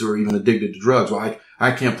like those who are even addicted to drugs. Well,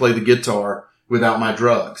 I can't play the guitar without my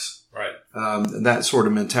drugs. Right. That sort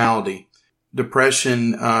of mentality.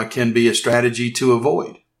 Depression can be a strategy to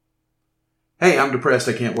avoid. Hey, I'm depressed.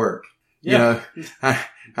 I can't work. Yeah.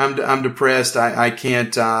 I'm depressed. I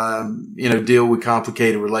can't, deal with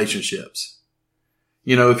complicated relationships.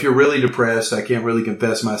 If you're really depressed, I can't really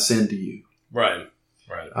confess my sin to you. Right.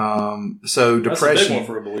 So depression. That's a big one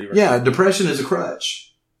for a believer. Yeah. Depression is a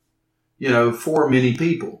crutch, for many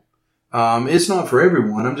people. It's not for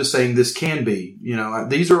everyone. I'm just saying this can be,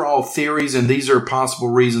 these are all theories, and these are possible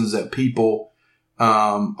reasons that people,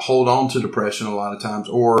 hold on to depression a lot of times,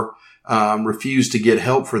 or, refuse to get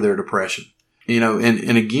help for their depression.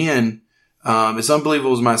 And again, as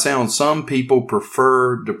unbelievable as it might sound, some people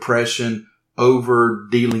prefer depression over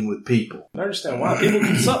dealing with people. I understand why people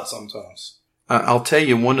can suck sometimes. I'll tell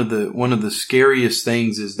you, one of the scariest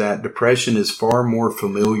things is that depression is far more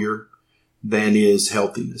familiar than is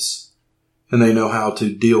healthiness. And they know how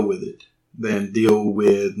to deal with it than deal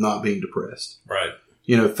with not being depressed. Right.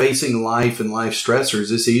 Facing life and life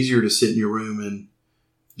stressors, it's easier to sit in your room and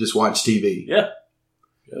just watch TV. Yeah.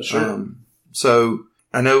 Yeah, sure. So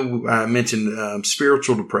I know I mentioned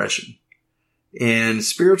spiritual depression. And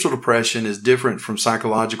spiritual depression is different from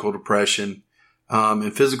psychological depression.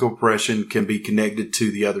 And physical depression can be connected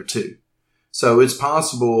to the other two. So it's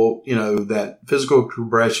possible, that physical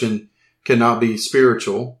depression cannot be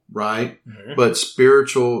spiritual, right? Mm-hmm. But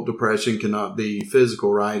spiritual depression cannot be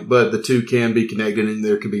physical, right? But the two can be connected and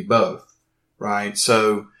there can be both, right?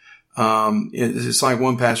 So, it's like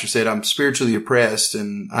one pastor said, I'm spiritually oppressed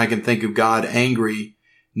and I can think of God angry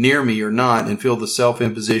near me or not and feel the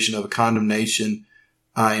self-imposition of a condemnation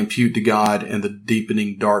I impute to God and the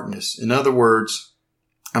deepening darkness. In other words,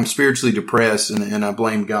 I'm spiritually depressed and I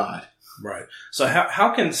blame God. Right. So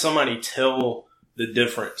how can somebody tell the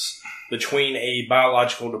difference between a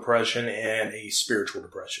biological depression and a spiritual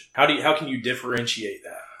depression? How can you differentiate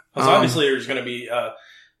that? Because obviously there's going to be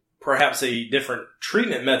perhaps a different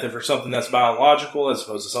treatment method for something that's biological as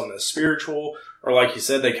opposed to something that's spiritual, or like you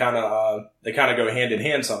said, they kind of go hand in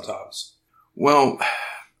hand sometimes. Well,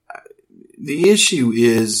 the issue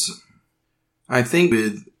is, I think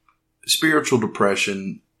with spiritual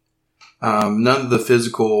depression, none of the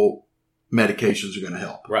physical medications are going to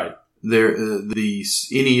help. Right.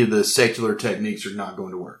 Any of the secular techniques are not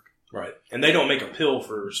going to work. Right. And they don't make a pill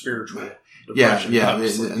for spiritual depression. Yeah.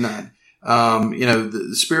 The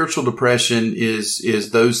spiritual depression is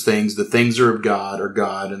those things. The things are of God are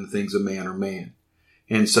God, and the things of man are man.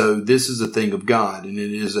 And so this is a thing of God, and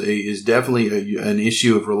it is definitely an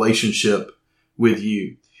issue of relationship with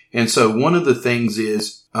you. And so one of the things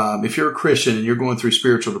is, if you're a Christian and you're going through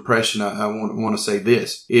spiritual depression, I want to say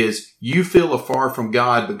this, is you feel afar from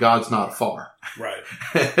God, but God's not afar. Right.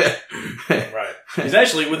 Right. He's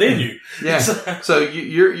actually within you. Yeah. So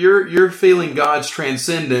you're feeling God's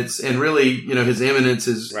transcendence, and really, his immanence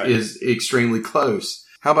is extremely close.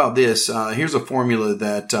 How about this? Here's a formula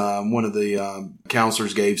that one of the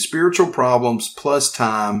counselors gave. Spiritual problems plus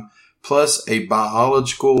time plus a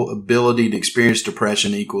biological ability to experience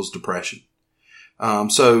depression equals depression.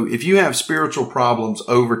 So if you have spiritual problems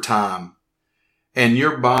over time and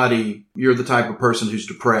you're the type of person who's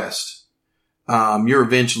depressed, you're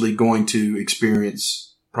eventually going to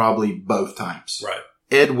experience probably both types. Right.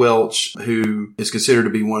 Ed Welch, who is considered to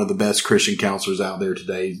be one of the best Christian counselors out there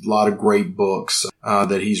today, a lot of great books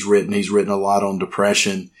that he's written. He's written a lot on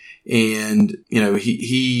depression, and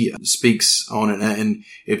he speaks on it. And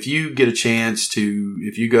if you get a chance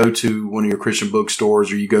if you go to one of your Christian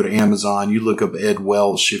bookstores or you go to Amazon, you look up Ed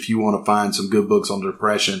Welch. If you want to find some good books on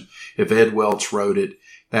depression, if Ed Welch wrote it,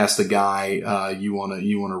 that's the guy you want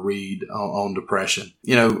to read on depression.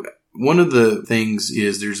 One of the things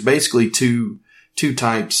is there's basically two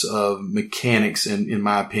types of mechanics, in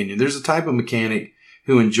my opinion. There's a type of mechanic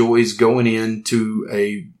who enjoys going into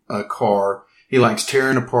a car. He likes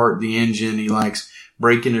tearing apart the engine. He likes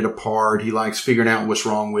breaking it apart. He likes figuring out what's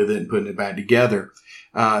wrong with it and putting it back together.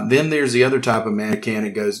 Then there's the other type of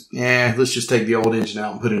mechanic goes, let's just take the old engine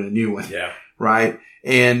out and put in a new one. Yeah. Right.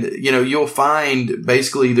 And, you'll find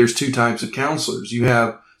basically there's two types of counselors. You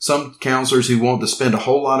have some counselors who want to spend a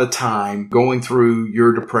whole lot of time going through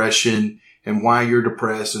your depression and why you're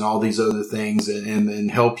depressed and all these other things, and then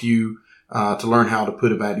help you to learn how to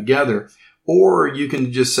put it back together. Or you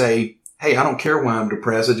can just say, hey, I don't care why I'm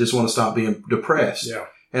depressed. I just want to stop being depressed. Yeah.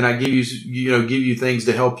 And I give you things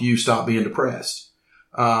to help you stop being depressed.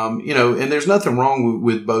 And there's nothing wrong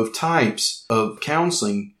with both types of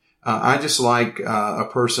counseling. I just like a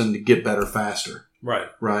person to get better faster. Right.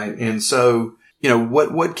 Right. And so,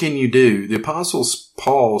 what can you do? The Apostle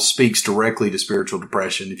Paul speaks directly to spiritual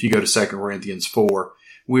depression. If you go to 2 Corinthians 4,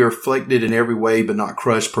 we are afflicted in every way, but not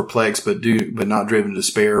crushed, perplexed, but not driven to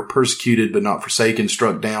despair, persecuted, but not forsaken,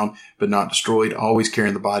 struck down, but not destroyed, always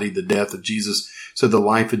carrying the body, the death of Jesus, so the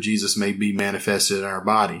life of Jesus may be manifested in our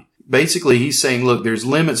body. Basically, he's saying, look, there's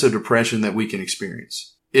limits of depression that we can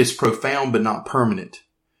experience. It's profound, but not permanent,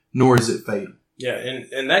 nor is it fatal. Yeah,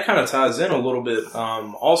 and that kind of ties in a little bit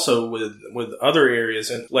also with other areas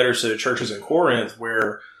in letters to the churches in Corinth,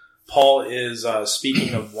 where Paul is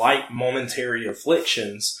speaking of light momentary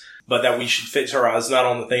afflictions, but that we should fix our eyes not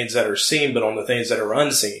on the things that are seen, but on the things that are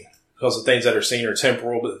unseen. Because the things that are seen are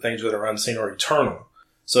temporal, but the things that are unseen are eternal.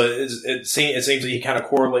 So it seems that he kind of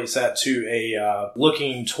correlates that to a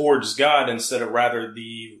looking towards God instead of rather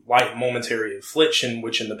the light momentary affliction,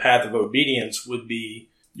 which in the path of obedience would be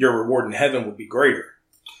your reward in heaven would be greater.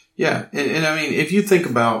 Yeah. And I mean, if you think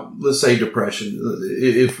about, let's say, depression,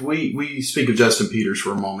 if we speak of Justin Peters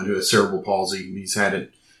for a moment, who has cerebral palsy, he's had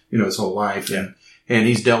it, his whole life, and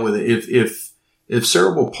he's dealt with it. If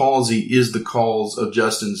cerebral palsy is the cause of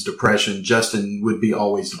Justin's depression, Justin would be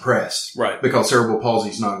always depressed. Right. Because cerebral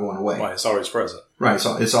palsy is not going away. Right. It's always present. Right.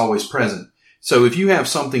 So it's always present. So if you have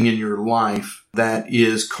something in your life that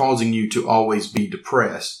is causing you to always be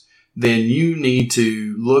depressed, then you need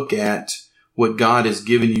to look at what God has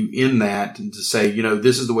given you in that and to say,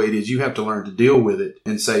 this is the way it is. You have to learn to deal with it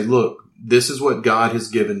and say, look, this is what God has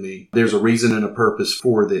given me. There's a reason and a purpose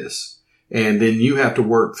for this. And then you have to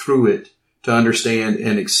work through it to understand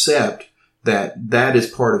and accept that that is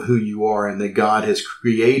part of who you are and that God has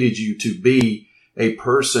created you to be a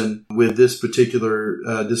person with this particular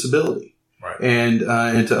disability. Right.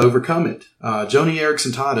 And to overcome it. Joni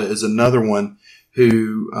Eareckson Tada is another one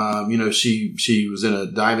who, she was in a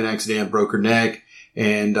diving accident, broke her neck,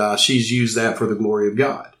 and she's used that for the glory of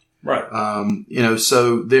God. Right.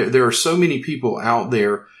 So there are so many people out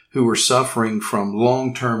there who are suffering from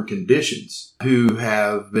long-term conditions who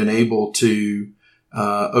have been able to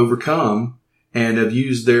overcome and have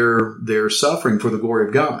used their suffering for the glory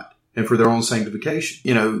of God and for their own sanctification.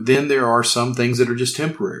 Then there are some things that are just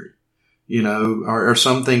temporary. Or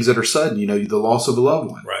some things that are sudden, the loss of a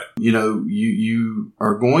loved one. Right. You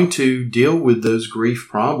are going to deal with those grief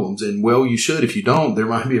problems, and you should. If you don't, there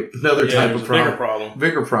might be another type of problem.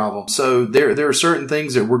 Bigger problem. So there are certain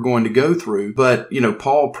things that we're going to go through, but,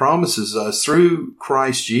 Paul promises us through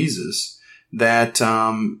Christ Jesus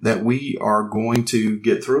that we are going to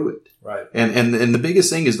get through it. Right. And the biggest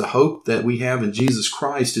thing is the hope that we have in Jesus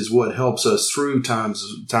Christ is what helps us through times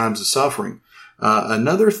of suffering.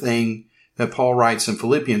 Another thing that Paul writes in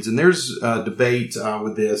Philippians, and there's a debate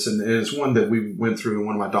with this, and it's one that we went through in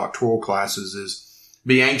one of my doctoral classes, is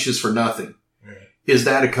be anxious for nothing. Right. Is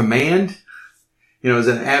that a command? Is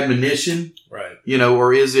it an admonition? Right.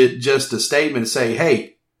 Or is it just a statement to say,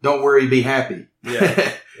 hey, don't worry, be happy?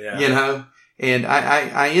 Yeah. Yeah. And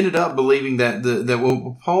I ended up believing that that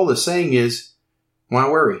what Paul is saying is, why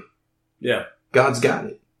worry? Yeah. God's got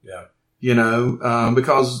it. Yeah.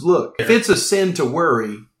 Because look, if it's a sin to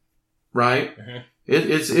worry, right? Mm-hmm.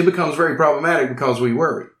 It becomes very problematic because we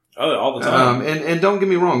worry. Oh, all the time. And don't get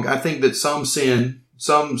me wrong. I think that some sins,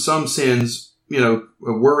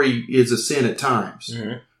 worry is a sin at times,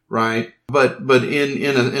 mm-hmm. right? But in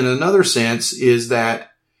another sense is that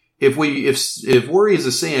if worry is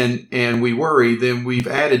a sin and we worry, then we've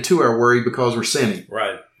added to our worry because we're sinning.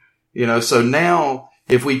 Right. So now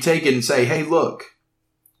if we take it and say, hey, look,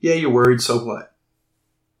 yeah, you're worried, so what?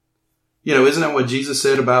 Isn't that what Jesus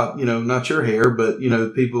said about, not your hair, but,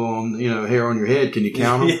 people on, hair on your head, can you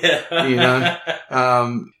count them?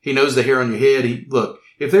 Yeah. He knows the hair on your head. Look,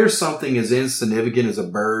 if there's something as insignificant as a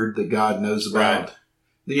bird that God knows about,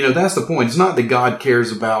 right. That's the point. It's not that God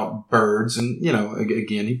cares about birds. And,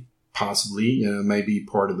 again, he possibly, may be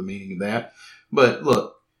part of the meaning of that. But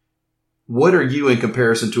look, what are you in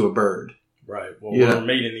comparison to a bird? Right. Well, we're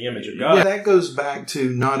made in the image of God. Yeah, that goes back to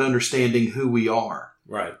not understanding who we are.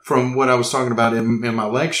 Right. From what I was talking about in my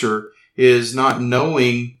lecture is not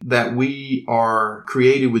knowing that we are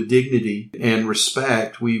created with dignity and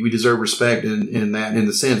respect. We deserve respect in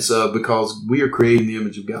the sense of because we are created in the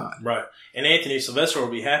image of God. Right. And Anthony Sylvester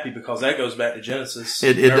will be happy because that goes back to Genesis.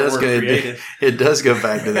 It does go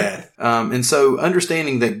back to that. And so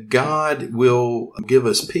understanding that God will give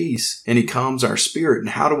us peace and he calms our spirit. And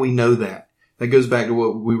how do we know that? That goes back to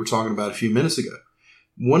what we were talking about a few minutes ago.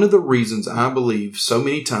 One of the reasons I believe so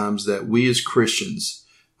many times that we as Christians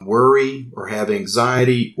worry or have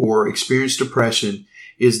anxiety or experience depression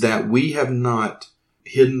is that we have not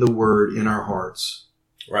hidden the word in our hearts.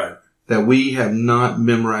 Right. That we have not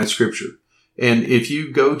memorized scripture. And if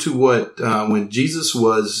you go to when Jesus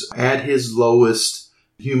was at his lowest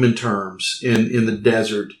human terms in the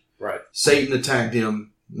desert, right. Satan attacked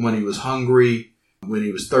him when he was hungry, when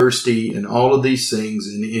he was thirsty, and all of these things.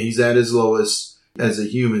 And he's at his lowest as a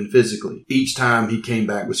human physically. Each time he came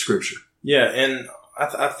back with scripture. Yeah, and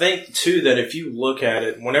I think, too, that if you look at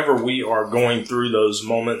it, whenever we are going through those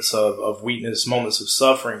moments of weakness, moments of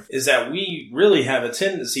suffering, is that we really have a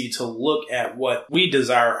tendency to look at what we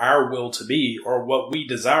desire our will to be or what we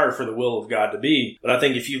desire for the will of God to be. But I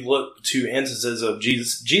think if you look to instances of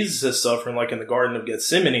Jesus' suffering, like in the Garden of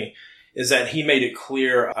Gethsemane, is that he made it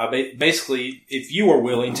clear, basically, if you are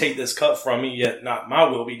willing, take this cup from me, yet not my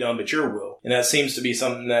will be done, but your will. And that seems to be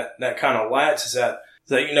something that kind of lacks, is that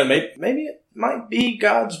maybe it might be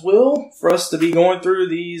God's will for us to be going through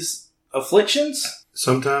these afflictions.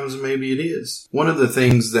 Sometimes maybe it is. One of the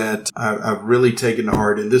things that I've really taken to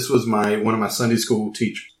heart, and this was one of my Sunday school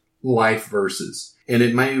teachers, life verses. And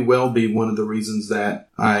it may well be one of the reasons that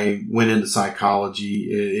I went into psychology.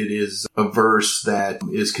 It is a verse that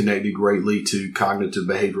is connected greatly to cognitive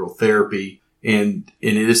behavioral therapy. And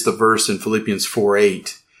it is the verse in Philippians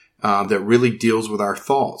 4:8 that really deals with our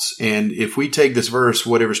thoughts. And if we take this verse,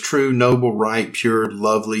 whatever is true, noble, right, pure,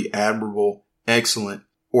 lovely, admirable, excellent,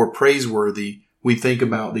 or praiseworthy, we think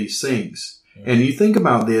about these things. And you think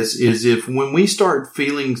about this is if when we start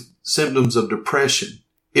feeling symptoms of depression,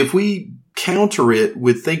 if we counter it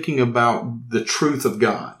with thinking about the truth of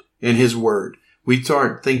God and His Word, we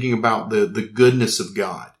start thinking about the goodness of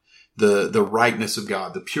God, the rightness of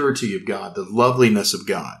God, the purity of God, the loveliness of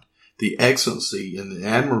God, the excellency and the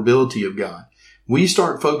admirability of God. We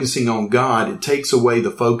start focusing on God, it takes away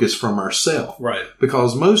the focus from ourselves. Right.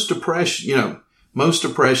 Because most depression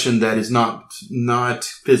that is not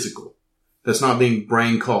physical, that's not being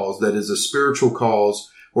brain caused, that is a spiritual cause,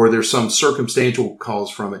 or there's some circumstantial cause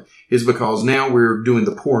from it, is because now we're doing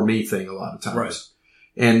the poor me thing a lot of times. Right.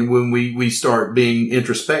 And when we start being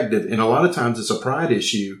introspective, and a lot of times it's a pride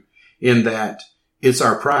issue in that it's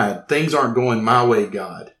our pride. Things aren't going my way,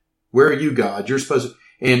 God. Where are you, God? You're supposed to.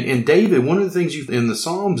 And David, one of the things in the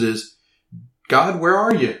Psalms is, God, where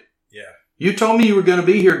are you? Yeah. You told me you were going to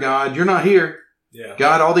be here, God. You're not here. Yeah.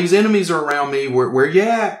 God, all these enemies are around me. Where you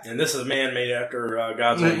at? And this is a man made after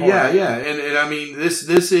God's own heart. Yeah. And I mean, this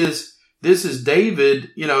is David,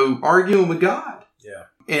 arguing with God. Yeah.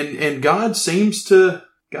 And God seems to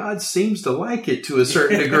like it to a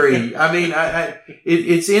certain degree. I mean,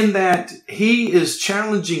 it's in that he is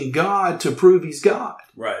challenging God to prove he's God.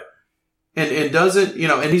 Right. And doesn't,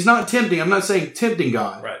 and he's not tempting. I'm not saying tempting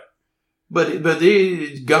God. Right. But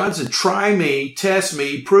God said, try me, test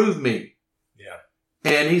me, prove me.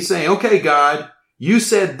 And he's saying, okay, God, you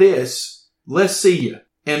said this. Let's see you.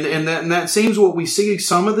 And that seems what we see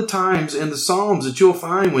some of the times in the Psalms that you'll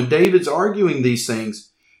find when David's arguing these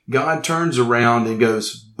things. God turns around and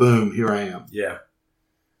goes, boom, here I am. Yeah.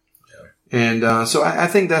 And so I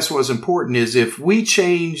think that's what's important is if we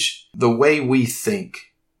change the way we think.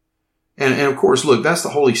 And of course, look, that's the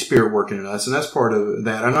Holy Spirit working in us. And that's part of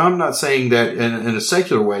that. And I'm not saying that in a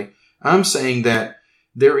secular way. I'm saying that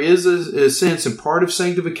there is a sense and part of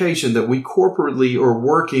sanctification that we corporately are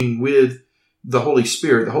working with the Holy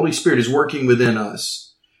Spirit. The Holy Spirit is working within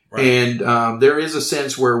us. Right. And there is a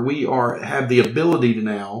sense where we have the ability to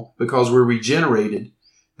now, because we're regenerated,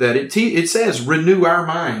 that it says renew our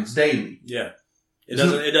minds daily. Yeah. It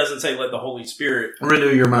doesn't say let the Holy Spirit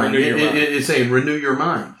renew your mind. It's saying renew your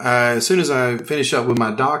mind. As soon as I finish up with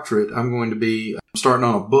my doctorate, I'm going to be starting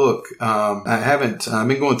on a book. I've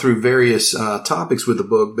been going through various topics with the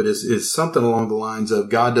book, but it's something along the lines of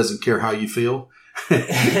God doesn't care how you feel.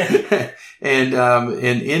 and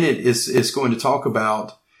in it it's going to talk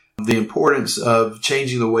about the importance of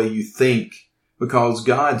changing the way you think, because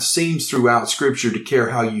God seems throughout Scripture to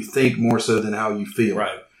care how you think more so than how you feel.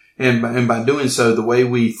 Right. And by doing so, the way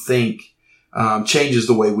we think changes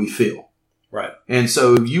the way we feel. Right. And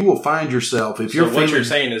so you will find yourself, if you're what you're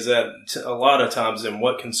saying is that a lot of times then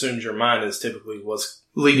what consumes your mind is typically what's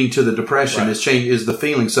leading to the depression. Right. is the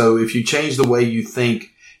feeling. So if you change the way you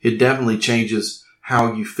think, it definitely changes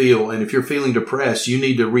how you feel. And if you're feeling depressed, you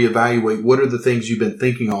need to reevaluate what are the things you've been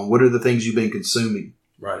thinking on? What are the things you've been consuming?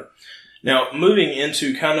 Right. Now, moving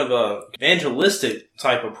into kind of a evangelistic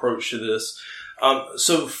type approach to this. I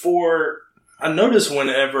noticed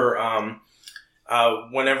whenever I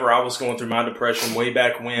was going through my depression way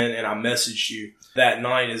back when, and I messaged you that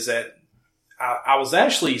night, is that I was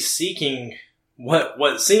actually seeking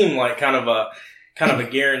what seemed like kind of a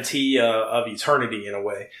guarantee of eternity in a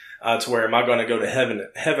way, to where am I going to go to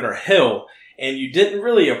heaven or hell? And you didn't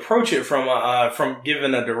really approach it from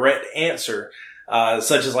giving a direct answer,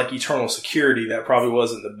 such as like eternal security. That probably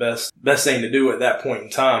wasn't the best thing to do at that point in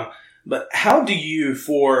time. But how do you,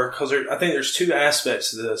 because I think there's two aspects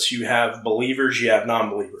to this. You have believers, you have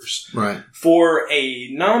non-believers. Right. For a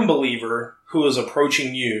non-believer who is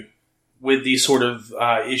approaching you with these sort of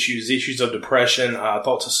issues of depression,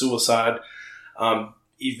 thoughts of suicide,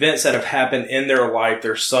 events that have happened in their life,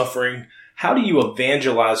 they're suffering, how do you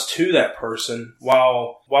evangelize to that person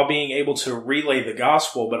while being able to relay the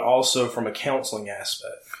gospel, but also from a counseling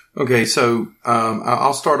aspect? Okay, so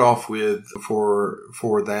I'll start off with for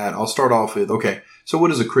that. I'll start off with so what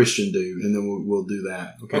does a Christian do, and then we'll do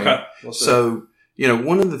that. Okay. So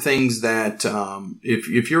one of the things that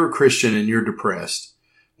if you're a Christian and you're depressed,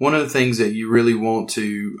 one of the things that you really want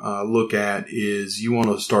to look at is you want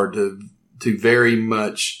to start to to very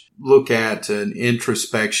much look at an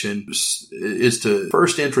introspection is to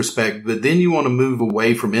first introspect, but then you want to move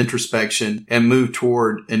away from introspection and move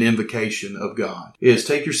toward an invocation of God. Is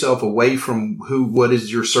take yourself away from what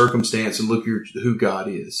is your circumstance and look at who God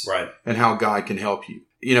is. Right. And how God can help you.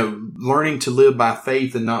 Learning to live by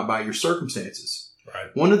faith and not by your circumstances.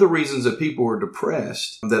 Right. One of the reasons that people are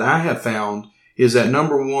depressed that I have found is that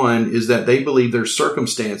number one is that they believe their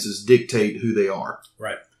circumstances dictate who they are.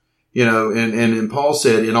 Right. And Paul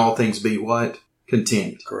said, in all things be what?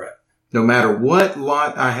 Content. Correct. No matter what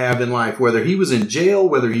lot I have in life, whether he was in jail,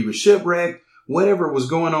 whether he was shipwrecked, whatever was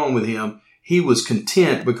going on with him, he was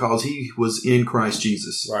content because he was in Christ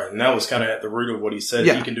Jesus. Right. And that was kind of at the root of what he said.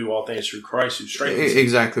 Yeah. He can do all things through Christ who strengthens him.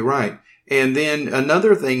 Exactly right. And then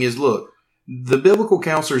another thing is, look, the biblical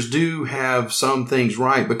counselors do have some things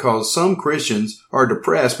right because some Christians are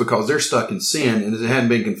depressed because they're stuck in sin and it hadn't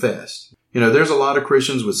been confessed. There's a lot of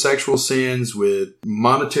Christians with sexual sins, with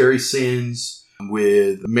monetary sins,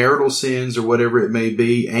 with marital sins or whatever it may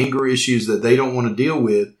be, anger issues that they don't want to deal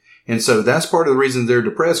with. And so that's part of the reason they're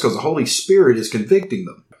depressed because the Holy Spirit is convicting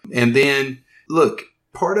them. And then, look,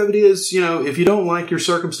 part of it is, if you don't like your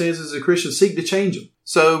circumstances as a Christian, seek to change them.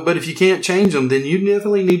 But if you can't change them, then you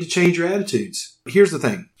definitely need to change your attitudes. Here's the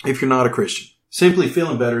thing. If you're not a Christian, simply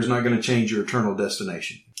feeling better is not going to change your eternal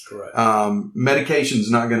destination. Correct. Medication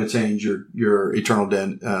is not going to change your eternal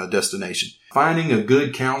destination. Finding a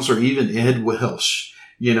good counselor, even Ed Welsh,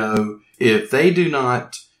 if they do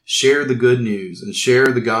not share the good news and share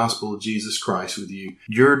the gospel of Jesus Christ with you,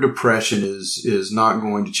 your depression is not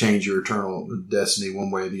going to change your eternal destiny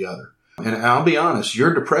one way or the other. And I'll be honest,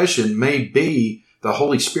 your depression may be the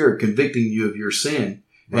Holy Spirit convicting you of your sin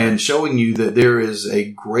and showing you that there is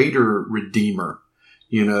a greater Redeemer,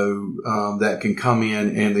 that can come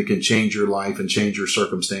in and that can change your life and change your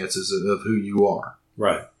circumstances of who you are.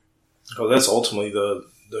 Right. Well, that's ultimately the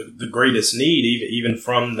greatest need, even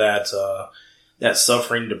from that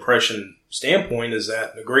suffering depression standpoint, is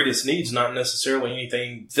that the greatest need is not necessarily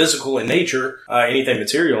anything physical in nature, anything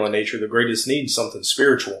material in nature. The greatest need is something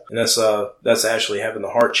spiritual. And that's actually having the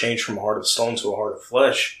heart change from a heart of stone to a heart of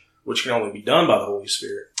flesh, which can only be done by the Holy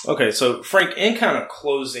Spirit. Okay, so Frank, in kind of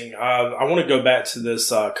closing, I want to go back to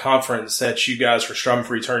this conference that you guys for Striving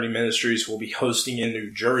for Eternity Ministries will be hosting in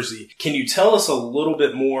New Jersey. Can you tell us a little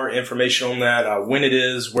bit more information on that, when it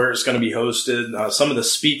is, where it's going to be hosted, some of the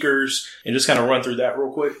speakers, and just kind of run through that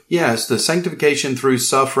real quick? Yeah, it's the Sanctification Through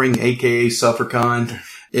Suffering, aka SufferCon.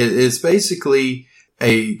 It's basically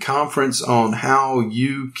a conference on how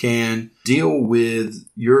you can deal with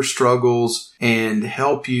your struggles and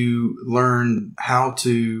help you learn how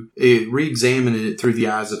to re-examine it through the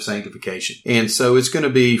eyes of sanctification. And so it's going to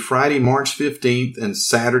be Friday, March 15th and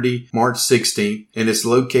Saturday, March 16th. And it's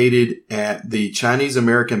located at the Chinese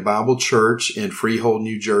American Bible Church in Freehold,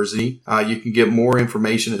 New Jersey. You can get more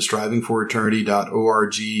information at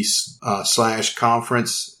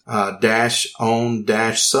strivingforeternity.org/conference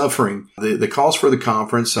 -on-suffering. The cost for the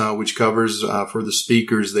conference, which covers for the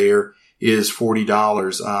speakers there, is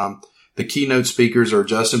 $40. The keynote speakers are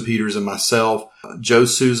Justin Peters and myself. Joe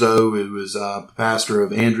Suzo, who is pastor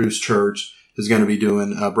of Andrews Church, is going to be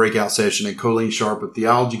doing a breakout session, and Colleen Sharp of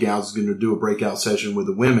Theology Gals is going to do a breakout session with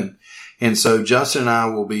the women. And so Justin and I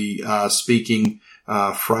will be speaking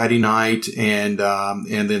Friday night and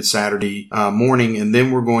then Saturday morning, and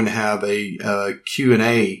then we're going to have a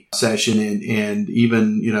Q&A session and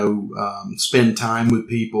even spend time with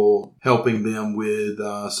people, helping them with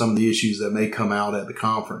some of the issues that may come out at the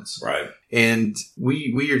conference. Right. And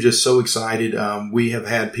we are just so excited. We have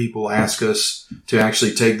had people ask us to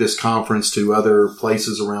actually take this conference to other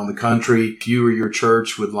places around the country. If you or your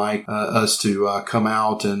church would like us to come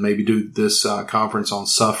out and maybe do this conference on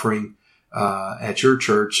suffering at your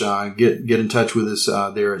church, get in touch with us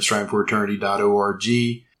there at strivingforeternity.org.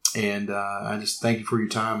 And I just thank you for your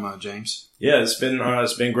time, James. Yeah, it's been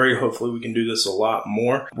great. Hopefully we can do this a lot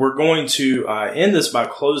more. We're going to end this by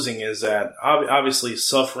closing is that obviously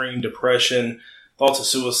suffering, depression, thoughts of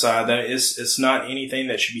suicide, that it's not anything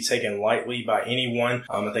that should be taken lightly by anyone.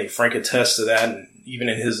 I think Frank attests to that, and even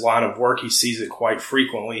in his line of work, he sees it quite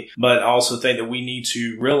frequently. But I also think that we need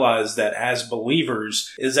to realize that as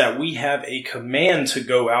believers is that we have a command to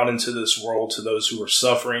go out into this world to those who are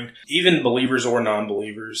suffering, even believers or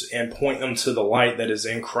non-believers, and point them to the light that is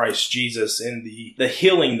in Christ Jesus and the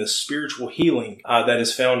healing, the spiritual healing that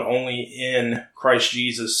is found only in Christ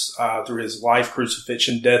Jesus through his life,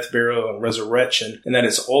 crucifixion, death, burial, and resurrection. And that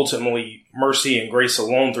is ultimately mercy and grace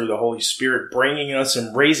alone through the Holy Spirit, bringing us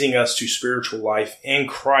and raising us to spiritual life in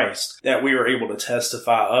Christ, that we are able to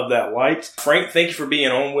testify of that light. Frank, thank you for being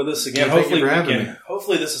on with us again.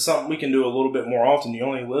 Hopefully this is something we can do a little bit more often. You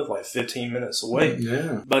only live like 15 minutes away.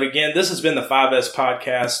 Yeah. But again, this has been the 5S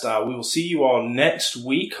podcast. We will see you all next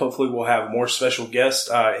week. Hopefully we'll have more special guests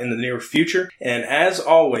in the near future. And as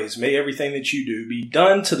always, may everything that you do be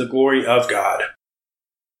done to the glory of God.